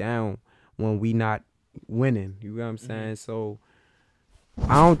other down when we not winning. You know what I'm saying? So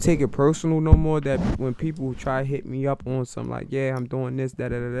I don't take it personal no more that when people try to hit me up on something like, yeah, I'm doing this,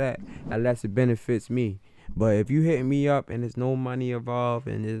 that, unless it benefits me. But if you hit me up and there's no money involved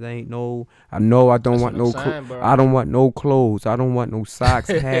and there ain't no, I know I don't want no, I don't want no clothes, I don't want no socks,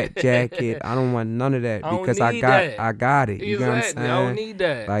 hat, jacket, I don't want none of that because I got it. You know what I'm saying? I don't need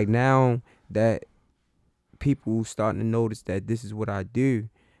that. Like now that people starting to notice that this is what I do,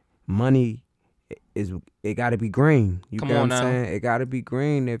 money it gotta be green. You get what I'm saying? It gotta be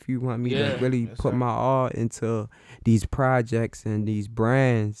green if you want me to really put my all into these projects and these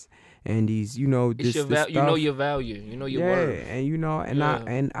brands and these, you know, this stuff. You know your value. You know your worth. And you know,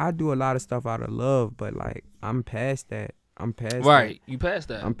 and I do a lot of stuff out of love, but like I'm past that. Right. You past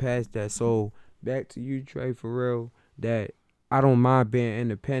that. I'm past that. So back to you, Trey, for real, that I don't mind being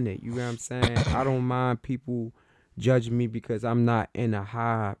independent. You know what I'm saying? I don't mind people judging me because I'm not in a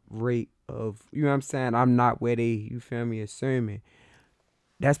high rate of, you know what I'm saying? I'm not where they, you feel me, assuming.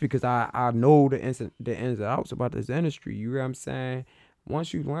 That's because I know the ins and outs about this industry. You know what I'm saying?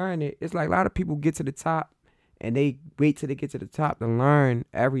 Once you learn it, it's like a lot of people get to the top and they wait till they get to the top to learn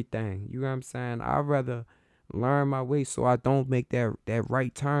everything. You know what I'm saying? I'd rather learn my way so I don't make that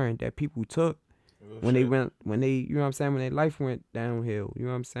right turn that people took when they, you know what I'm saying, when their life went downhill. You know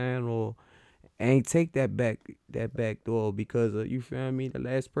what I'm saying? Or ain't take that back door because of, you feel me, the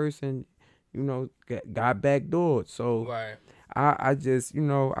last person, you know, got backdoored. So right. I just, you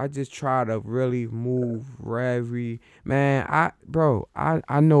know, I just try to really move man. I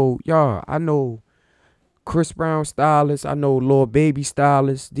know y'all. I know Chris Brown stylist. I know Lil Baby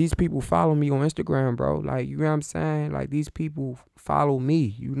stylist. These people follow me on Instagram, bro. Like, you know what I'm saying? Like, these people follow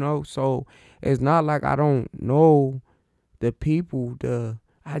me, you know? So it's not like I don't know the people.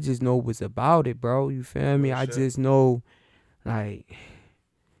 I just know what's about it, bro. You feel me? I just know, like,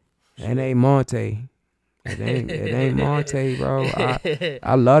 it ain't Monte. It ain't Monte, bro.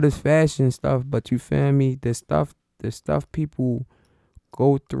 I love this fashion stuff, but you feel me? The stuff people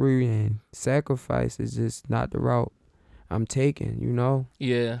go through and sacrifice is just not the route I'm taking, you know?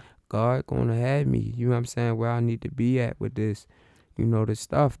 Yeah. God gonna have me, you know what I'm saying, where I need to be at with this, you know, this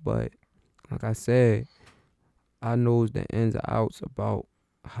stuff. But like I said, I knows the ins and outs about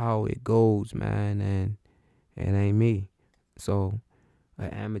how it goes, man, and it ain't me. So an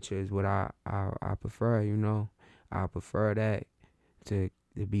amateur is what I prefer, you know. I prefer that to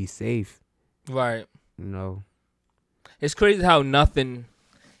be safe. Right. You know. It's crazy how nothing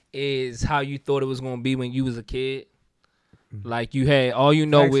is how you thought it was gonna be when you was a kid. Like you had all you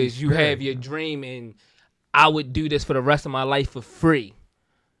know is you have your dream and I would do this for the rest of my life for free.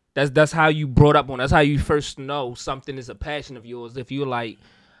 That's how you brought up on. That's how you first know something is a passion of yours. If you're like,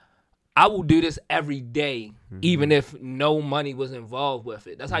 I will do this every day, even if no money was involved with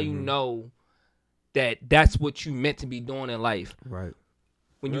it. That's how you know that that's what you meant to be doing in life. Right.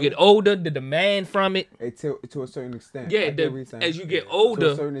 When you get older, the demand from it. To a certain extent. Yeah, as you get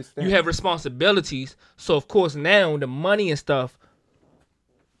older, you have responsibilities. So, of course, now the money and stuff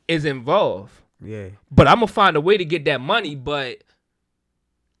is involved. Yeah. But I'm going to find a way to get that money, but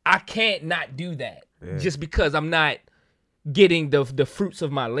I can't not do that just because I'm not getting the fruits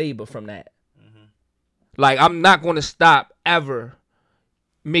of my labor from that. Like, I'm not going to stop ever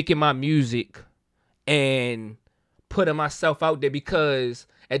making my music and putting myself out there because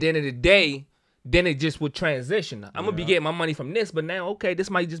at the end of the day, then it just would transition. I'm going to be getting my money from this, but now, okay, this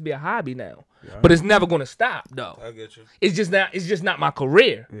might just be a hobby now. Yeah. But it's never going to stop, though. I get you. It's just not my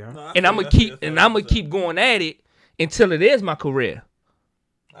career. Yeah. No, and I'm going to keep going at it until it is my career.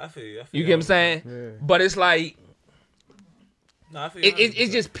 I feel you. You get what I'm saying? Yeah. But it's like, no, I feel you.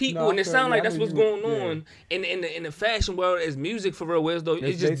 It's just people, and it sounds like that's what's going on in the fashion world as music for real. Whereas though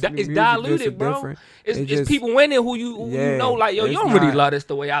it's diluted, bro. It's people in there who you know, like, yo, you don't really love this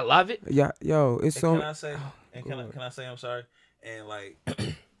the way I love it. Yeah, yo, it's so. Can I say? And can I say I'm sorry? And like,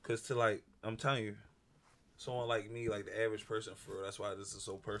 cause to like, I'm telling you, someone like me, like the average person, for real, that's why this is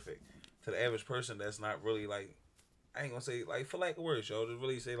so perfect. To the average person, that's not really like. I ain't gonna say, like, for lack of words, yo, to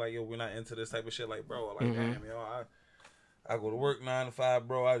really say, like, yo, we're not into this type of shit, like, bro, like, damn, yo, I go to work 9 to 5,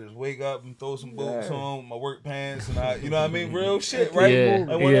 bro, I just wake up and throw some boots on, my work pants, and you know what I mean, real shit, right? Yeah,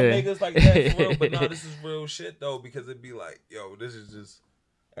 and when them niggas like that, for real, but no, this is real shit, though, because it'd be like, yo, this is just,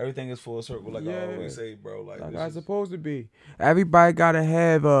 everything is full circle, like I always say, bro, like it's supposed to be. Everybody gotta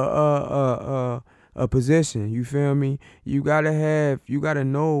have a position, you feel me? You gotta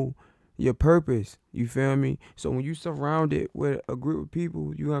know your purpose, you feel me? So when you surrounded with a group of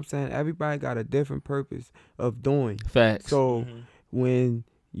people, you know what I'm saying, everybody got a different purpose of doing. Facts. So when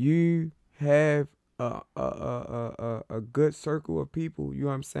you have a good circle of people, you know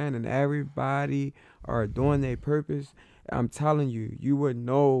what I'm saying, and everybody are doing their purpose, I'm telling you, you would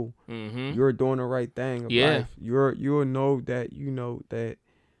know you're doing the right thing of life. You'll know that that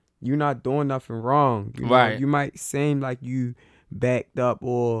you're not doing nothing wrong. You know, you might seem like you backed up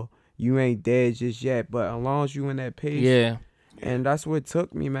or you ain't dead just yet, but as long as you in that pace, and that's what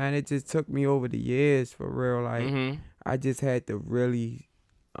took me, man. It just took me over the years for real. Like I just had to really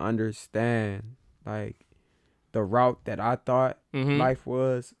understand like the route that I thought life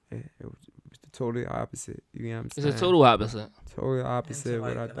was. It was the totally opposite. You know what I'm saying? It's a total opposite. Totally opposite of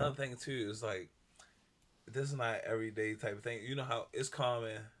like, what I thought. Another thing too is like this is not everyday type of thing. You know how it's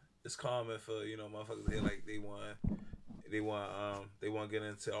common. It's common for motherfuckers. They want to get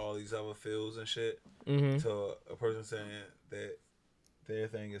into all these other fields and shit. To a person saying that their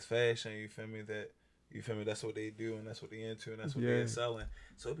thing is fashion. You feel me? That's what they do and that's what they into and that's what they're selling.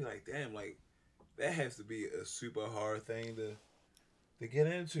 So it'd be like, damn, like that has to be a super hard thing to get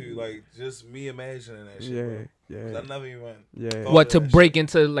into. Like just me imagining that shit. Bro. I never even what to break shit.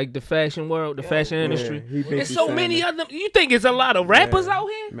 into like the fashion world, the fashion industry. There's so many that. other. You think it's a lot of rappers out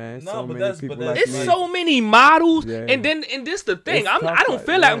here? Man, No, so but many that's- people but like that's It's me. so many models, and this the thing. It's I tough, don't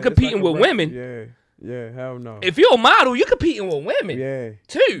feel like I'm it's competing like a with rap- women. Hell no. If you're a model, you're competing with women.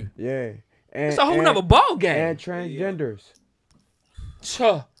 Too. And It's a whole nother ball game. And transgenders.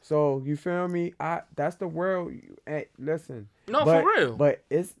 Sure. So you feel me? That's the world. Listen. No, for real. But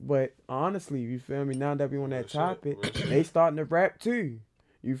honestly, you feel me? Now that we on that topic, they starting to rap too.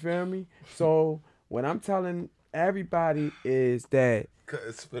 You feel me? So what I'm telling everybody is that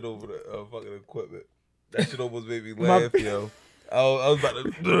Cut spit over the fucking equipment. That shit almost made me laugh, yo. I was about to.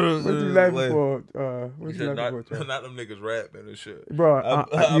 What you laughing for? What you laughing for? Not them niggas rapping and shit, bro.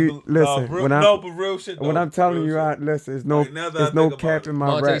 Listen, but real shit. Though. When I'm telling you, listen, it's no, Like, it's no cap in my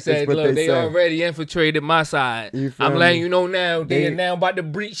Monte rap. said, What look, they say. already infiltrated my side. You feel I'm me? letting you know now. They are now about to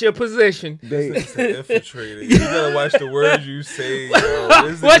breach your position. They infiltrated. You gotta watch the words you say. Yo.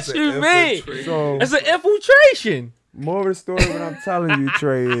 What you mean? So It's an infiltration. more of the story what I'm telling you,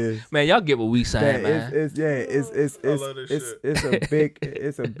 Trey, is Man, y'all get what we saying, man. it's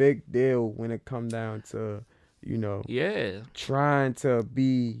a big deal when it come down to trying to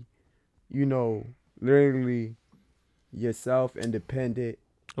be literally yourself, independent.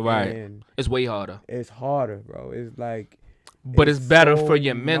 Right. And It's way harder. it's harder, bro. It's like, But it's better so for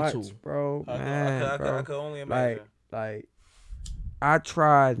your mental. much, bro. I Man, could only imagine. like I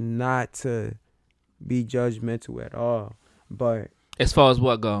try not to be judgmental at all, but As far as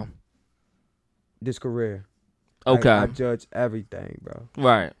what go? this career, Okay. I judge everything, bro.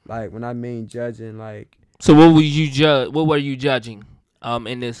 Right. Like when I mean judging, like So what were you judging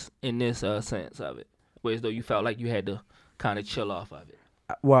in this sense of it? Whereas though you felt like you had to kind of chill off of it.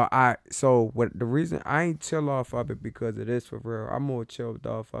 the reason I ain't chill off of it because it is for real. I'm more chilled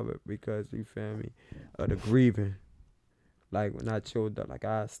off of it because you feel me, the grieving. Like when I chilled up, like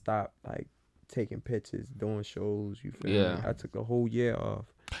I stopped like taking pictures, doing shows. You feel me? I took a whole year off.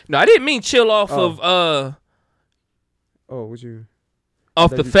 No, I didn't mean chill off of Oh, what you?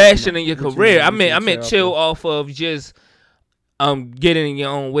 off thought the you fashion talking in your about- what you career. mean? I You meant said chill chill off of just getting in your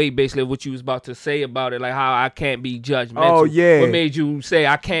own way, basically what you was about to say about it, like how I can't be judgmental. Oh, yeah. What made you say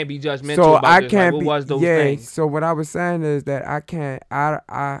I can't be judgmental So about I this? can't Like, be. what was those yeah. things? So what I was saying is that I can't.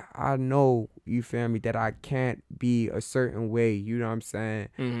 I know, you feel me, that I can't be a certain way. You know what I'm saying?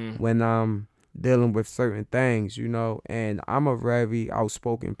 Mm-hmm. When I'm dealing with certain things, and I'm a very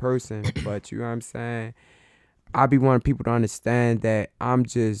outspoken person, but you know what I'm saying? I be wanting people to understand that I'm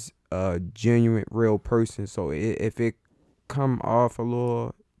just a genuine, real person. So if it come off a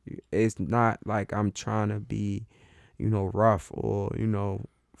little, it's not like I'm trying to be, rough or,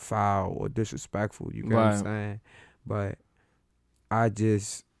 foul or disrespectful. You get what I'm saying? But I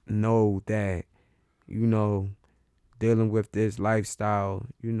just know that, dealing with this lifestyle,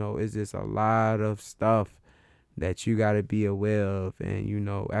 it's just a lot of stuff that you got to be aware of. And,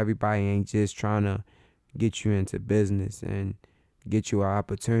 everybody ain't just trying to get you into business and get you an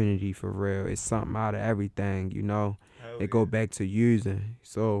opportunity for real. It's something out of everything, It go back to using.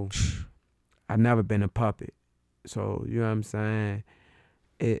 So I've never been a puppet. So you know what I'm saying?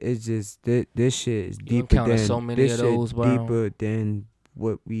 It's just this shit is deeper than so many this of shit those, bro. deeper than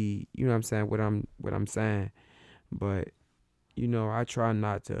what we, you know what I'm saying? What I'm saying. But I try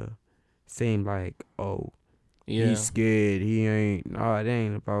not to seem like, oh, he's scared. He ain't. No, it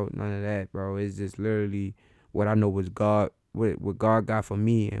ain't about none of that, bro. It's just literally what I know was God, what God got for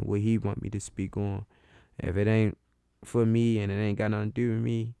me and what He want me to speak on. If it ain't for me and it ain't got nothing to do with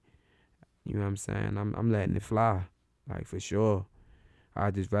me, you know what I'm saying? I'm letting it fly, like for sure.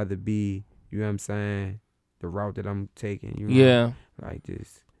 I just rather be, you know what I'm saying, the route that I'm taking. You know, Yeah. like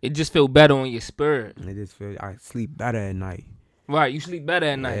this. It just feel better on your spirit. I just feel I sleep better at night. Right, you sleep better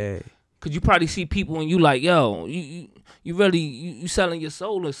at night. Yeah. Cause you probably see people and you like, yo, you really you selling your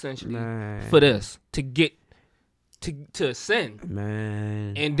soul essentially for this to get to ascend.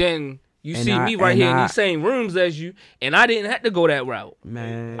 Man. And then you And see me right here in these same rooms as you, and I didn't have to go that route.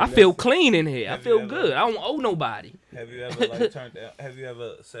 Man. I feel clean in here. I feel good. I don't owe nobody. Have you ever like turned down, have you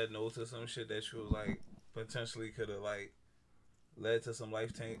ever said no to some shit that you was like potentially could have like led to some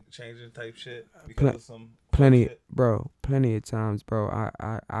life changing type shit because of some plenty shit? plenty of times, bro.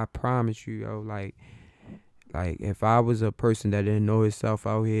 I promise you, yo, like if I was a person that didn't know himself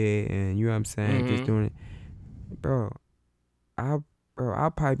out here and you know what I'm saying, just doing it, bro, I'll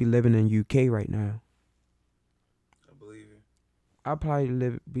probably be living in UK right now. I believe you. I'll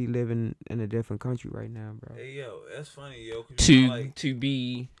probably be living in a different country right now, bro. Hey yo, that's funny, yo. To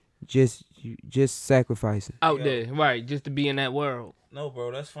be just sacrificing out there, right? Just to be in that world. No,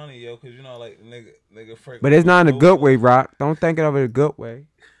 bro, that's funny, yo, cause you know, like nigga Frank. But it's not in a good way, Rock. Don't think of it in a good way.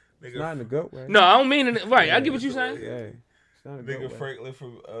 It's not in a good way. No, I don't mean it. Right, I get what you're saying. Yeah. It's not a good way.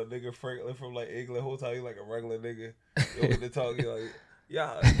 Nigga Franklin from like England Hotel, you like a regular nigga. Yo, with the talk, you like,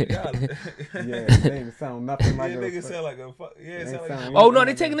 yeah. Yeah, they ain't sound nothing like yeah, a nigga sound like a fuck. Yeah, it sound like. Oh no,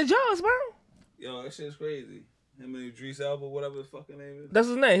 they taking the jobs, bro. Yo, that shit's crazy. Him and Idris Elba, whatever his fucking name is. That's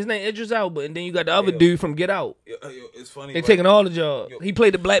his name. His name Idris Elba, and then you got the other dude from Get Out. Yo, it's funny. They taking all the jobs. He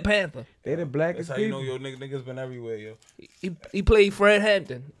played the Black Panther. They the blackest That's how people. you know your niggas been everywhere, yo. He played Fred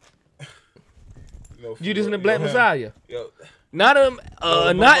Hampton. Judas and the Black Messiah. Yo. Not an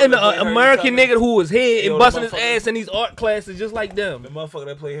American nigga who was here and busting his ass in these art classes just like them. The motherfucker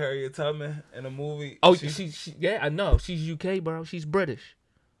that played Harriet Tubman in the movie. Oh, she yeah, I know. She's UK, bro. She's British.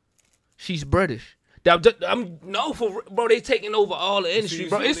 She's British. Bro, they taking over all the industry,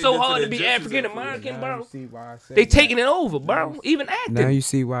 bro. It's so hard to be African American, bro. They taking it over, bro. Even acting. Now you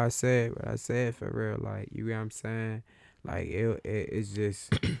see why I said what I said for real. Like, you know what I'm saying? Like, it's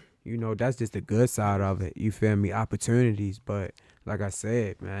just, you know, that's just the good side of it. You feel me? Opportunities. But like I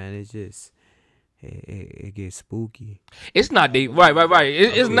said, man, it's just, it gets spooky. It's not they right.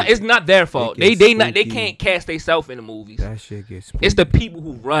 It's not their fault. They can't cast themselves in the movies. That shit gets spooky. It's the people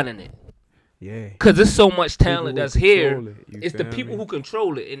who running it. Yeah. Cause there's so much talent that's here. It's the people me? who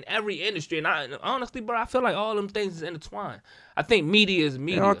control it in every industry. And honestly, bro, I feel like all them things is intertwined. I think media is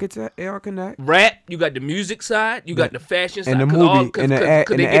media. They all connect. Rap, you got the music side, you got the fashion side, and the movie, cause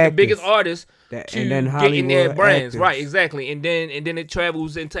they get the biggest artists and then get in their brands, actors. right? Exactly, and then it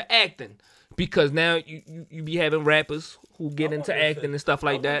travels into acting because now you be having rappers who get into acting and stuff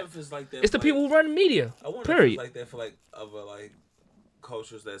like that. It's the people who run the media. I wonder period. if it's like that for like other like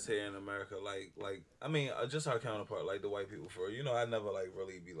cultures that's here in America, like I mean, just our counterpart, like the white people. For you know, I never like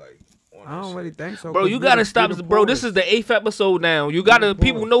really be like on I don't shit. really think so. Bro, you gotta stop, bro. This is the 8th episode now. You gotta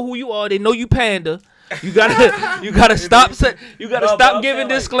people know who you are. They know you panda. You gotta stop. You gotta stop giving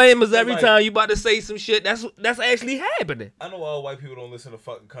disclaimers every time you about to say some shit. That's actually happening. I know all white people don't listen to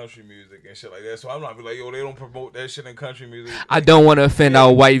fucking country music and shit like that, so I'm not be like, yo, they don't promote that shit in country music. I don't want to offend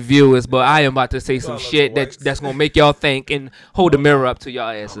our white viewers, but I am about to say some shit that's gonna make y'all think and hold the mirror up to y'all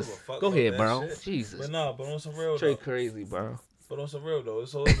asses. Go ahead, bro. Shit. Jesus. But on some real Straight though. crazy, bro. But on some real though,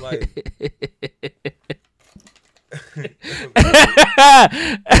 so it's like.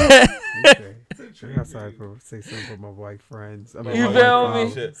 I'm sorry for say something for my white friends. I mean, You my feel white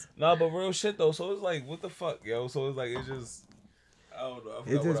me? friends. Nah, but real shit though. So it's like, what the fuck, yo? So it's like, it's just, I don't know. I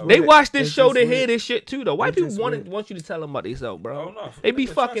It's just They weird. watch this It's show just to hear weird. this shit too, though. White It's people just want you to tell them about themselves, bro. Oh, no, They be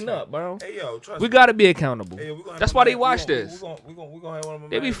trust fucking me. up, bro. Hey yo, trust We me. gotta be accountable. Hey, we gonna That's have why one they man- watch we gonna- this. We gonna have one of my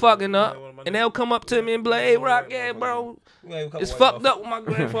They be man- fucking we gonna up, have one of my and they'll come up to me and be like, "Hey, Rock, yeah, bro, We gonna have a couple it's white fucked motherfuckers. up what my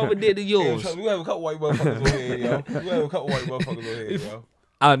grandfather did to yours." We gonna have a couple white motherfuckers over here, yo. We gonna have a couple white motherfuckers over here, yo.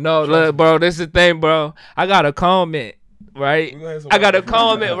 I know, look, bro. This is the thing, bro. I got a comment, right? We gonna have some I got a white motherfuckers.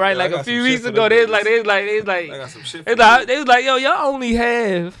 comment, right? I Like got a some few shit weeks for ago, them they was niggas. like, I got some shit. they was like, yo, y'all only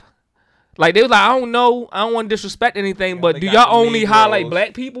have. Like they was like, I don't know, I don't want to disrespect anything, Yeah, but they do got y'all the only Negroes. highlight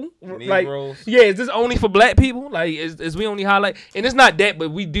black people? Like, Negroes. yeah, is this only for black people? Like, is we only highlight? And it's not that,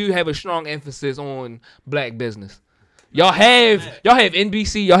 but we do have a strong emphasis on black business. Y'all have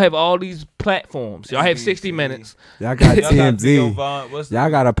NBC, y'all have all these platforms, y'all have 60 Minutes. Y'all got Theo TMZ. Vaughn. What's Y'all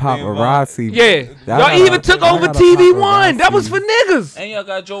got a paparazzi. Yeah, Y'all y'all even took over got a TV1. That was paparazzi. for niggas. And y'all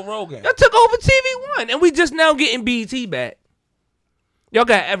got Joe Rogan. Y'all took over TV1, and we just now getting BET back. Y'all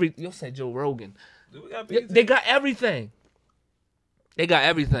got Y'all said Joe Rogan. Do we got They got everything. They got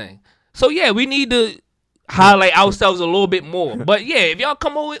everything. So yeah, we need to. highlight ourselves a little bit more. But yeah, if y'all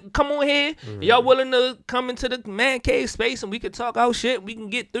come on here, y'all willing to come into the man cave space and we can talk our shit, we can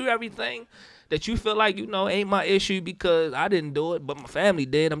get through everything that you feel like, ain't my issue because I didn't do it, but my family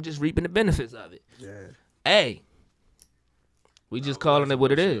did. I'm just reaping the benefits of it. Yeah. Hey, we just calling it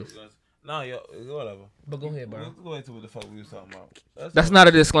what it is. No, yo, whatever. But go ahead, bro. Let's go into what the fuck we was talking about. That's not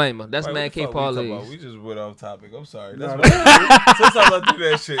a disclaimer. That's right, Man Cave Parlays. We just went off topic. I'm sorry. Sometimes I do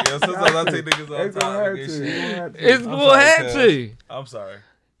that shit, yo. Sometimes I take niggas off topic and shit. It's gonna have to. I'm sorry.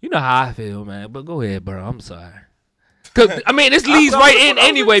 You know how I feel, man. But go ahead, bro. I'm sorry. Cause I mean, this leads right in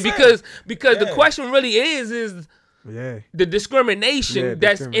anyway because the question really is the discrimination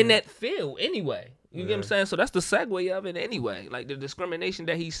that's in that field anyway. You get what I'm saying? So that's the segue of it anyway. Like the discrimination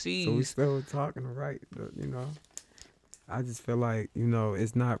that he sees. So we still talking right, I just feel like,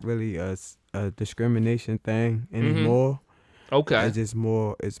 it's not really a discrimination thing anymore. Okay. It's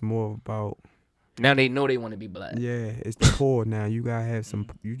more about. Now they know they want to be black. Yeah, it's the core now. You gotta have some,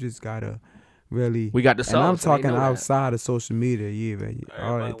 you just gotta really. We got the sauce. And I'm talking outside of social media,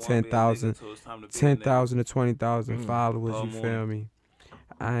 all that 10,000 to 20,000 followers, you feel me?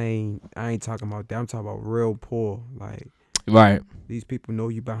 I ain't talking about that. I'm talking about real poor. Like, right. These people know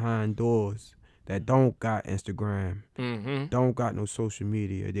you behind doors that don't got Instagram, don't got no social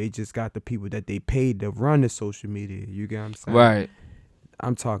media. They just got the people that they paid to run the social media. You get what I'm saying? Right.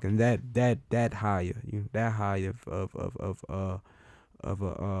 I'm talking that higher, that higher of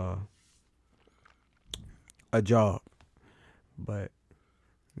a job. But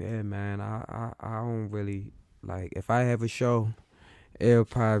yeah, man, I don't really like if I have a show. It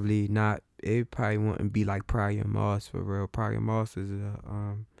probably wouldn't be like Pryor Moss for real. Pryor Moss is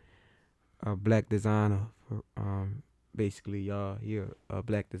a black designer. Basically, he a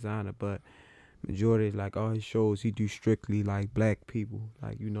black designer, but majority like all his shows he do strictly like black people.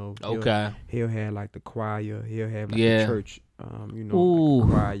 Like okay. He'll have like the choir. He'll have like the church. Like the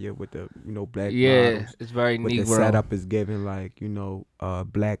choir with the black models. It's very Negro. The setup is given like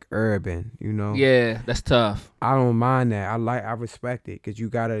black urban. Yeah, that's tough. I don't mind that. I respect it because we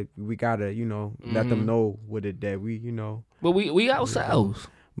gotta let them know what it that we But we ourselves.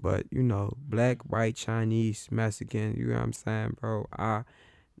 But black, white, Chinese, Mexican. You know what I'm saying, bro?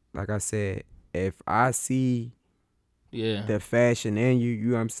 Like I said, if I see the fashion in you, you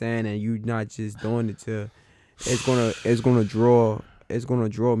know what I'm saying, and you not just doing it to. It's gonna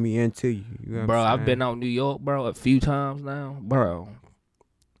draw me into you. You know bro, I've been out New York, bro, a few times now, bro.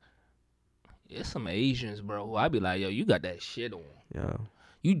 It's some Asians, bro. Who I be like, yo, you got that shit on. Yeah.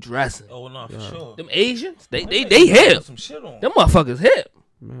 You dressing. Oh no, for sure. Them Asians, they hip. Some shit on. Them motherfuckers hip.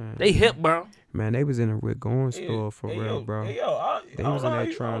 Man, they hip, bro. Man, they was in a Rick Owens store for real, bro. They was in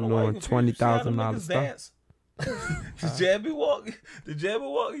there trying to earn $20,000 stuff. The Jabby walk.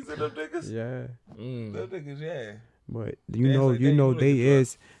 He's in them niggas. Yeah. Them niggas, yeah. But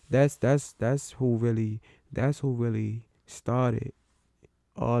that's who really started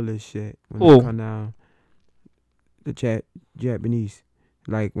all this shit when it come down the Japanese.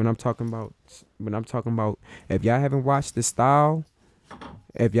 Like when I'm talking about if y'all haven't watched the style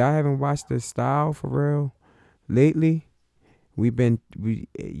for real lately,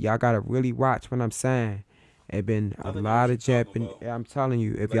 y'all gotta really watch what I'm saying. It been a lot of Japanese. I'm telling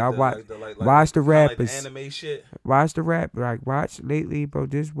you, if y'all watch the rappers, like the anime shit. Watch the rap, watch lately, bro.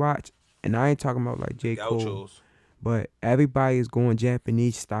 Just watch, and I ain't talking about like J. Cole, but everybody is going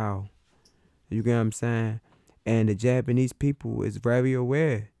Japanese style. You get what I'm saying? And the Japanese people is very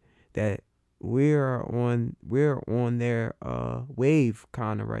aware that we're on their wave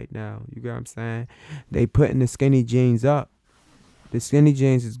kind of right now. You get what I'm saying? They putting the skinny jeans up. The skinny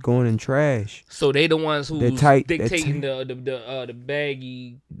jeans is going in trash. So they the ones who's dictating the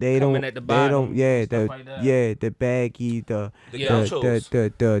baggy. They coming at the bottom. The baggy, the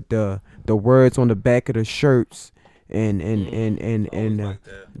words on the back of the shirts, and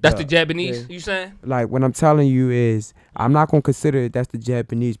that's the Japanese. You saying? Like what I'm telling you is, I'm not gonna consider it that's the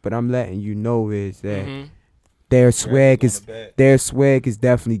Japanese, but I'm letting you know is that their swag is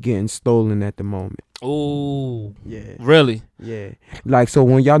definitely getting stolen at the moment. Oh, yeah. Really? Yeah. Like, so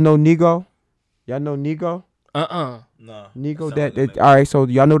when y'all know Nigo? No. Nigo, all right, so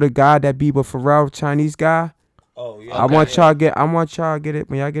y'all know the guy that be with Pharrell, Chinese guy? Oh, yeah. I want y'all get it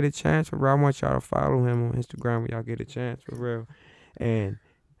when y'all get a chance for real. I want y'all to follow him on Instagram when y'all get a chance for real. And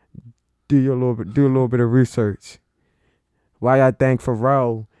do a little bit of research. Why y'all think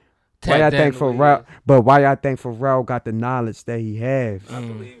Pharrell got the knowledge that he has? I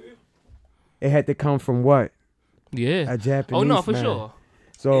believe you. It had to come from what? Yeah. A Japanese. Oh no, for man. sure.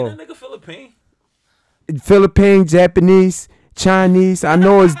 So that nigga Philippine, Japanese, Chinese. I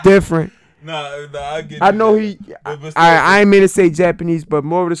know it's different. Nah, I get. I know he. I ain't mean to say Japanese, but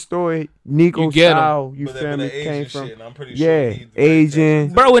more of the story, Nico style. You feel me? Came from. Shit, I'm pretty yeah, sure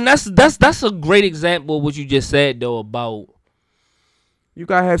Asian. Bro, and that's a great example of what you just said though about. You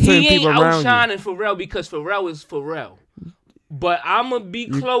gotta have certain people around you. He ain't outshining Pharrell because Pharrell is Pharrell. But I'ma be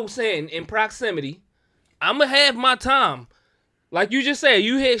close in proximity. I'ma have my time. Like you just said,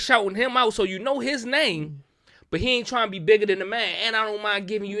 you here shouting him out, so you know his name. But he ain't trying to be bigger than the man. And I don't mind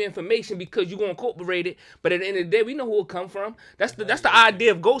giving you information because you're going to incorporate it. But at the end of the day, we know who it come from. That's the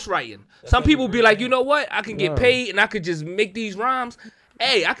idea of ghostwriting. Some people be like, you know what? I can get paid and I could just make these rhymes.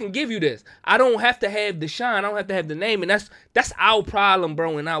 Hey, I can give you this. I don't have to have the shine. I don't have to have the name. And that's our problem,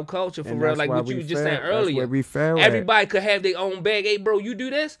 bro, in our culture, for real. Like what you were just saying earlier. Everybody could have their own bag. Hey, bro, you do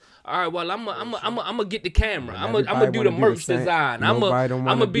this? All right, well, I'm going to get the camera. I'm going to do the merch design. I'm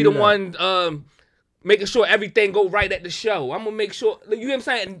going to be the one... making sure everything go right at the show. I'm gonna make sure. You know what I'm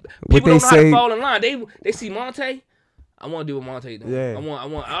saying? People don't know how to fall in line. They see Monte. I want to do what Monte doing. Yeah. I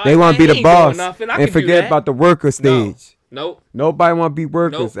want. They want to be the boss and forget about the worker stage. Nope. Nobody want to be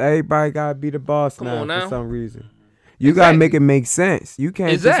workers. Nope. Everybody gotta be the boss for some reason. You gotta make it make sense. You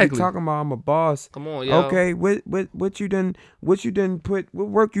can't just be talking about I'm a boss. Come on, yo. Okay, what you done put? What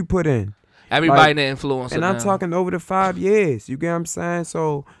work you put in? Everybody in the influence. And I'm talking over the 5 years. You get what I'm saying?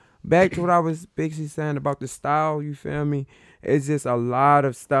 So. Back to what I was basically saying about the style, you feel me? It's just a lot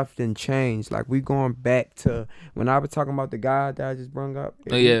of stuff done changed. Like, we going back to when I was talking about the guy that I just brought up.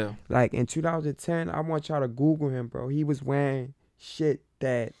 Yeah. Like, in 2010, I want y'all to Google him, bro. He was wearing shit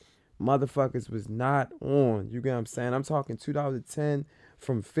that motherfuckers was not on. You get what I'm saying? I'm talking 2010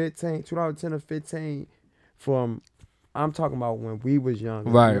 from 15, 2010 to 15 from, I'm talking about when we was young.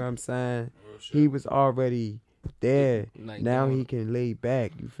 Right. You know what I'm saying? He was already... there now he can lay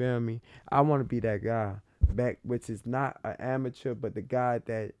back. You feel me? I want to be that guy back, which is not an amateur, but the guy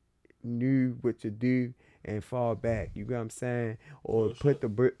that knew what to do and fall back. You get what I'm saying? Or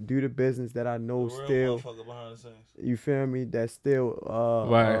do the business that I know the still. Behind the scenes. You feel me? That still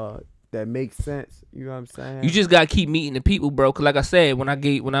that makes sense. You know what I'm saying? You just gotta keep meeting the people, bro. Cause like I said, when I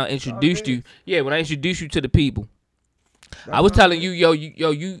introduced you, when I introduced you to the people, I was telling you,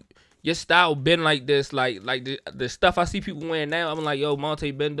 you. Your style been like this, like the stuff I see people wearing now. I'm like, yo,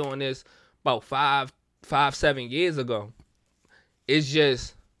 Monte been doing this about 7 years ago. It's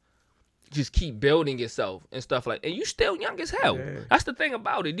just keep building yourself and stuff like. And you still young as hell. Yeah. That's the thing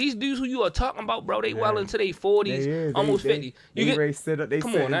about it. These dudes who you are talking about, bro, they well into their 40s, almost 50. They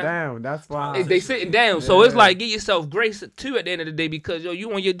sitting down. That's why they sitting down. Yeah. So it's like, get yourself grace too at the end of the day because yo,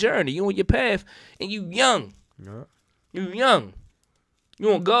 you on your journey, you on your path, and you young. Yeah. You young.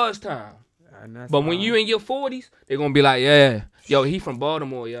 You on God's time. But when you in your 40s, they're going to be like, yeah, yo, he from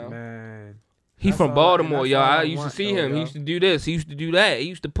Baltimore, y'all. Man. He from Baltimore, y'all. I used to see him. He used to do this. He used to do that. He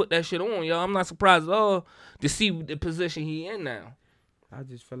used to put that shit on, y'all. I'm not surprised at all to see the position he in now. I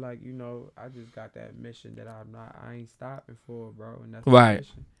just feel like, I just got that mission that I ain't stopping for, bro. And that's the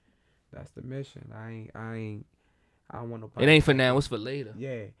mission. That's the mission. I don't want nobody. It ain't for now. It's for later.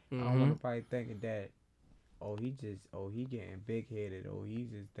 Yeah. I don't want nobody thinking that. He getting big headed. He's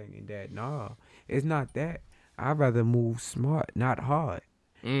just thinking that. Nah, it's not that. I'd rather move smart, not hard.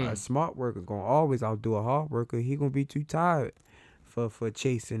 A smart worker gonna always outdo a hard worker. He gonna be too tired for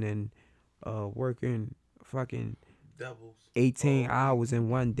chasing and working fucking doubles 18 hours in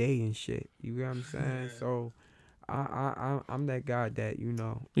one day and shit. You get what I'm saying? Yeah. So I'm that guy that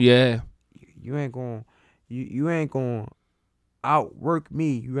Yeah. You ain't gonna outwork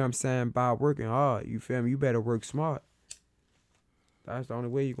me, you know what I'm saying, by working hard. You feel me? You better work smart. That's the only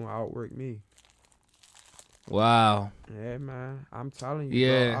way you're gonna outwork me. Wow. Yeah, man. I'm telling you,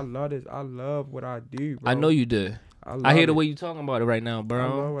 bro. I love this. I love what I do, bro. I know you do. I hear the way you talking about it right now, bro. I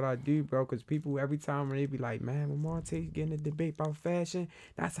love what I do, bro, because people every time when they be like, man, when Monte's getting a debate about fashion,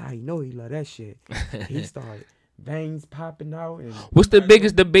 that's how you know he love that shit. He started veins popping out. And what's the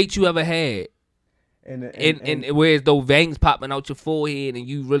biggest debate you ever had? And where's those veins popping out your forehead and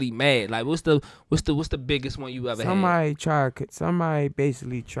you really mad? Like what's the biggest one you ever had? Somebody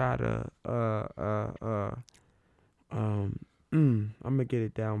basically try to I'm gonna get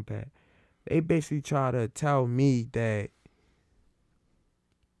it down pat. They basically try to tell me that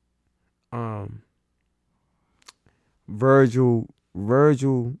Virgil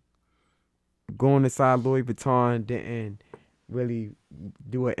going inside Louis Vuitton didn't really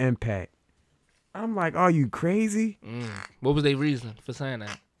do an impact. I'm like, are you crazy? What was their reason for saying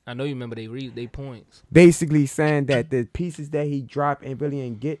that? I know you remember they points. Basically saying that the pieces that he dropped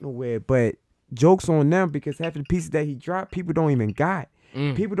ain't get nowhere, but joke's on them because half of the pieces that he dropped, people don't even got.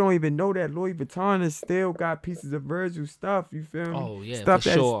 People don't even know that Louis Vuitton has still got pieces of Virgil stuff. You feel me? Oh yeah, Stuff for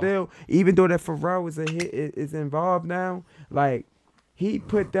that's sure. still, even though that Pharrell is a hit, is involved now. Like he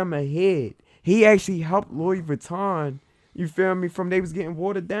put them ahead. He actually helped Louis Vuitton. You feel me? From they was getting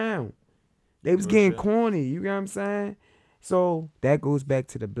watered down. They was getting corny. You get what I'm saying? So that goes back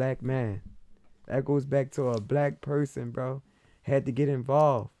to the black man. That goes back to a black person, bro. Had to get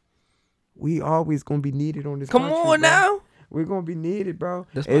involved. We always gonna be needed on this Come country, on bro. now. We're gonna be needed, bro.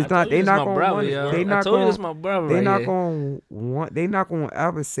 That's It's not. They not gonna brother, want it. yo. They not I told you gonna. this my brother. They right not here. gonna want. They not gonna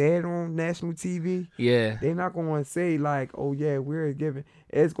ever say it on national TV. Yeah. They not gonna say like, "Oh yeah, we're giving."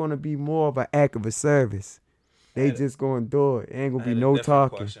 It's gonna be more of an act of a service. They just gonna do it. Ain't gonna be no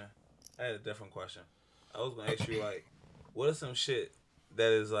talking. I had a different question. I was gonna ask you like, what are some shit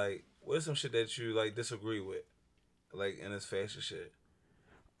that is like, what is some shit that you like disagree with, like in this fashion shit?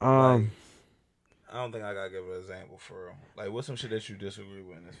 Like, I don't think I gotta give an example for real. Like, what's some shit that you disagree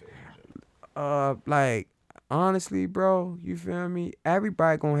with in this fashion shit? Like honestly, bro, you feel me?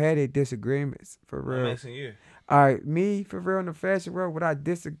 Everybody gonna have their disagreements for real. I'm asking you. All right, me for real in the fashion world, what I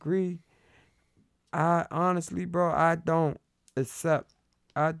disagree, I honestly, bro, I don't accept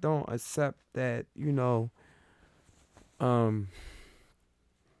that, you know,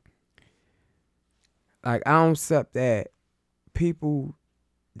 like I don't accept that people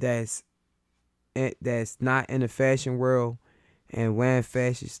that's not in the fashion world and wearing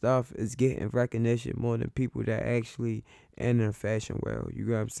fashion stuff is getting recognition more than people that actually in the fashion world. You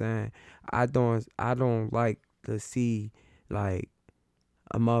know what I'm saying? I don't like to see like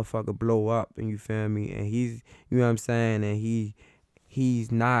a motherfucker blow up, and you feel me, and he's, you know what I'm saying, and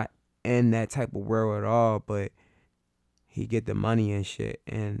he's not in that type of world at all, but he get the money and shit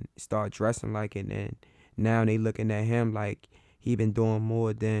and start dressing like it, and now they looking at him like he been doing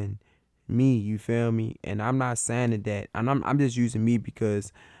more than me, you feel me? And I'm not saying that, and I'm just using me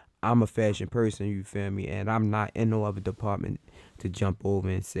because I'm a fashion person, you feel me? And I'm not in no other department to jump over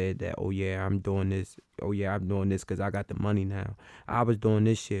and say that, oh yeah, I'm doing this. Oh yeah, I'm doing this because I got the money now. I was doing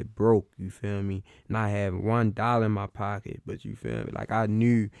this shit broke, you feel me? Not having $1 in my pocket, but you feel me? Like I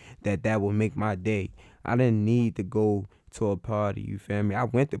knew that would make my day. I didn't need to go to a party, you feel me? I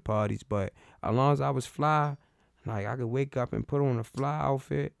went to parties, but as long as I was fly, like I could wake up and put on a fly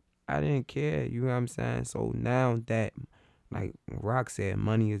outfit, I didn't care, you know what I'm saying? So now that, like Rock said,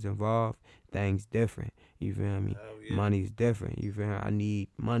 money is involved, things different, you feel me? Yeah. Money's different, you feel me? I need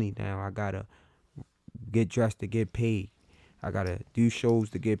money now. I gotta get dressed to get paid. I gotta do shows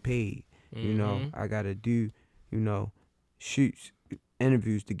to get paid. You know, I gotta do, you know, shoots,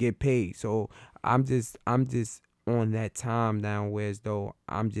 interviews to get paid. So I'm just on that time now, whereas though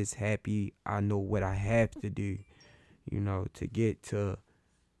I'm just happy I know what I have to do, you know, to get to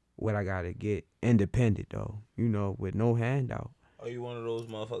what I gotta get independent though, you know, with no handout. Are you one of those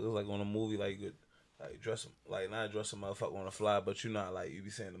motherfuckers like on a movie like dress like not dress a motherfucker on the fly, but you not like you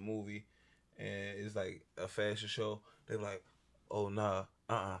be seeing the movie and it's like a fashion show, they're like, oh nah,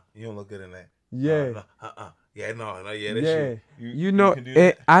 you don't look good in that. Yeah. Yeah, no, that's yeah. You know, can do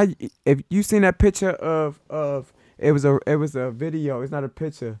that? If you seen that picture of it was a video. It's not a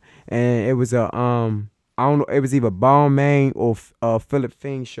picture, and it was a I don't know. It was either Balmain or Philip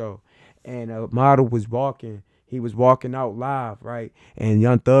Fing show, and a model was walking. He was walking out live, right? And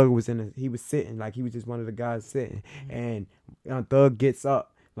Young Thug was he was sitting, like he was just one of the guys sitting, and Young Thug gets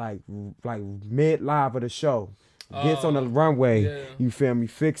up like mid live of the show, gets on the runway. Yeah. You feel me?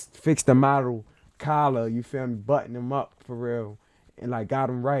 Fix the model collar. You feel me? Button him up for real, and like got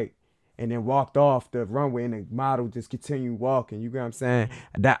him right. And then walked off the runway, and the model just continued walking. You get what I'm saying?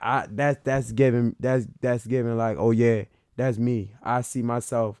 That's giving like, oh yeah, that's me. I see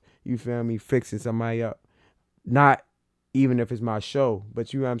myself, you feel me, fixing somebody up. Not even if it's my show,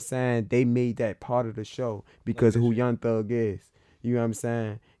 but you know what I'm saying? They made that part of the show because of who Young Thug is. You know what I'm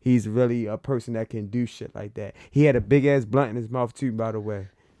saying? He's really a person that can do shit like that. He had a big ass blunt in his mouth too, by the way.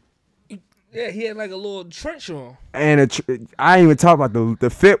 Yeah, he had like a little trench on. And I ain't even talk about the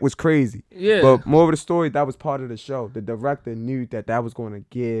fit was crazy. Yeah. But more of the story, that was part of the show. The director knew that was going to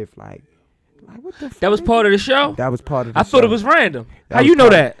give like what the fuck? That was part of the show? That was part of the show. I thought it was random. How you know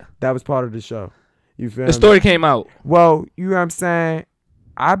that? That was part of the show. You feel the story came out. Well, you know what I'm saying?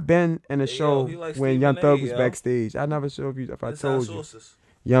 I've been in a show when Young Thug was backstage. I never sure if I told you.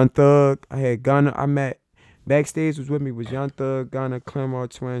 Young Thug, I had Gunna. I met backstage was with me was Young Thug, Gunna, Clemar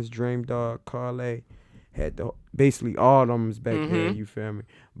Twins, Dream Dog, Carlay. Had basically all of them was back there, you feel me?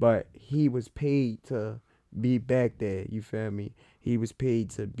 But he was paid to be back there, you feel me? He was paid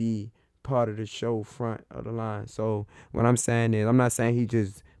to be part of the show, front of the line. So what I'm saying is, I'm not saying he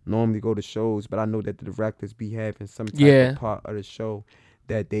just normally go to shows, but I know that the directors be having some type of part of the show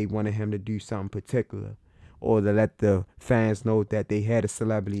that they wanted him to do something particular, or to let the fans know that they had a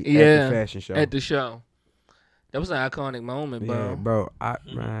celebrity at the fashion show. At the show. That was an iconic moment, bro. Yeah, bro.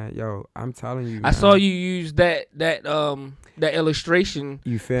 Man, yo, I'm telling you. I saw you use that illustration.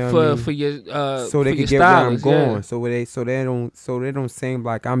 You feel me? For your so they can get where I'm going. Yeah. So they don't seem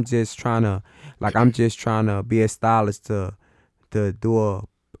like I'm just trying to be a stylist to do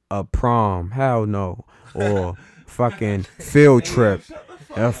a prom. Hell no. Or fucking field trip.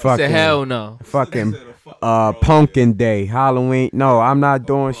 Fucking hell no. Fucking pumpkin day, Halloween. No, I'm not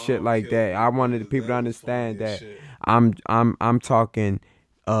doing shit like that. I wanted the people to understand that I'm talking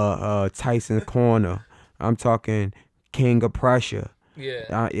Tyson Corner. I'm talking King of Prussia.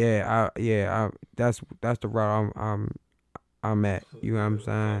 That's the route I'm at. You know what I'm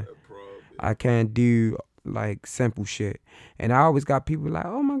saying? I can't do like simple shit. And I always got people like,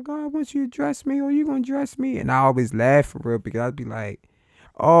 oh my God, once you dress me, or you gonna dress me? And I always laugh for real, because I'd be like,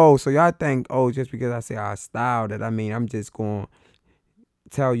 oh, so y'all think, just because I say I style that, I mean I'm just gonna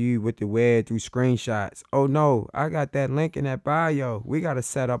tell you what to wear through screenshots. Oh no, I got that link in that bio. We gotta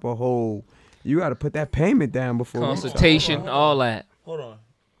set up a whole, you gotta put that payment down before consultation, all that. Hold on,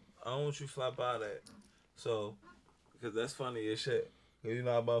 I don't want you to fly by that. So, because that's funny as shit. You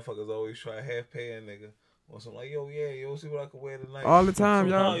know how motherfuckers always try half pay a nigga. Or something like, yo, see what I can wear tonight. All the time,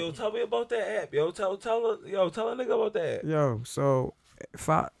 so, y'all. Yo, tell me about that app. Yo, tell a nigga about that. Yo, so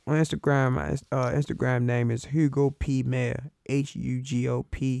on Instagram, my Instagram name is Hugo P Mayer,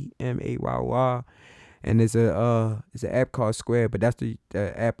 HUGOPMAYY, and it's an app called Square, but that's the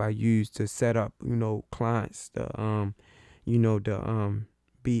app I use to set up, clients to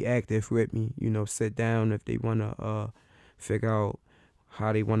be active with me, sit down if they wanna figure out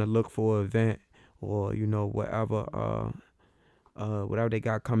how they wanna look for an event, or whatever they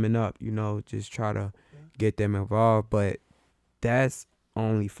got coming up, just try to get them involved. But that's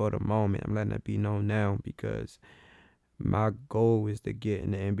only for the moment. I'm letting it be known now, because my goal is to get in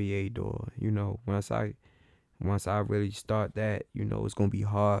the NBA door. Once I really start that, it's gonna be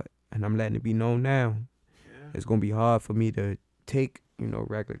hard, and I'm letting it be known now. It's gonna be hard for me to take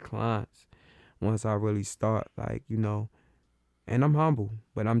regular clients once I really start, and I'm humble,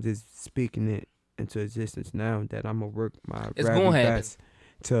 but I'm just speaking it into existence now, that I'm gonna work my it's gonna happen. best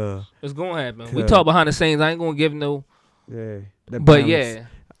to. It's gonna happen. We talk behind the scenes. I ain't gonna give no. The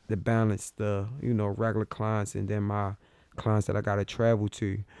balance, regular clients, and then my clients that I gotta travel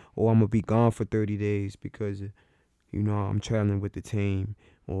to, or I'm gonna be gone for 30 days because, I'm traveling with the team,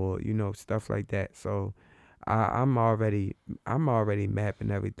 or stuff like that. So, I'm already mapping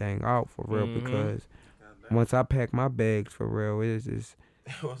everything out for real, because once I pack my bags for real, it's just.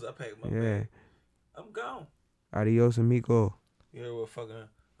 Once I pack my bag, I'm gone. Adios, amigo. You hear what fucking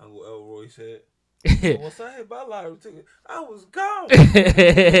Uncle Elroy said? So once I hit my lottery ticket, I was gone.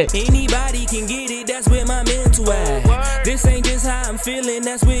 Anybody can get it, that's where my mental at. This ain't just how I'm feeling,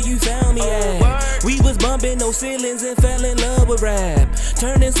 that's where you found me at. We was bumping no ceilings and fell in love with rap.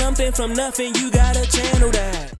 Turning something from nothing, you gotta channel that.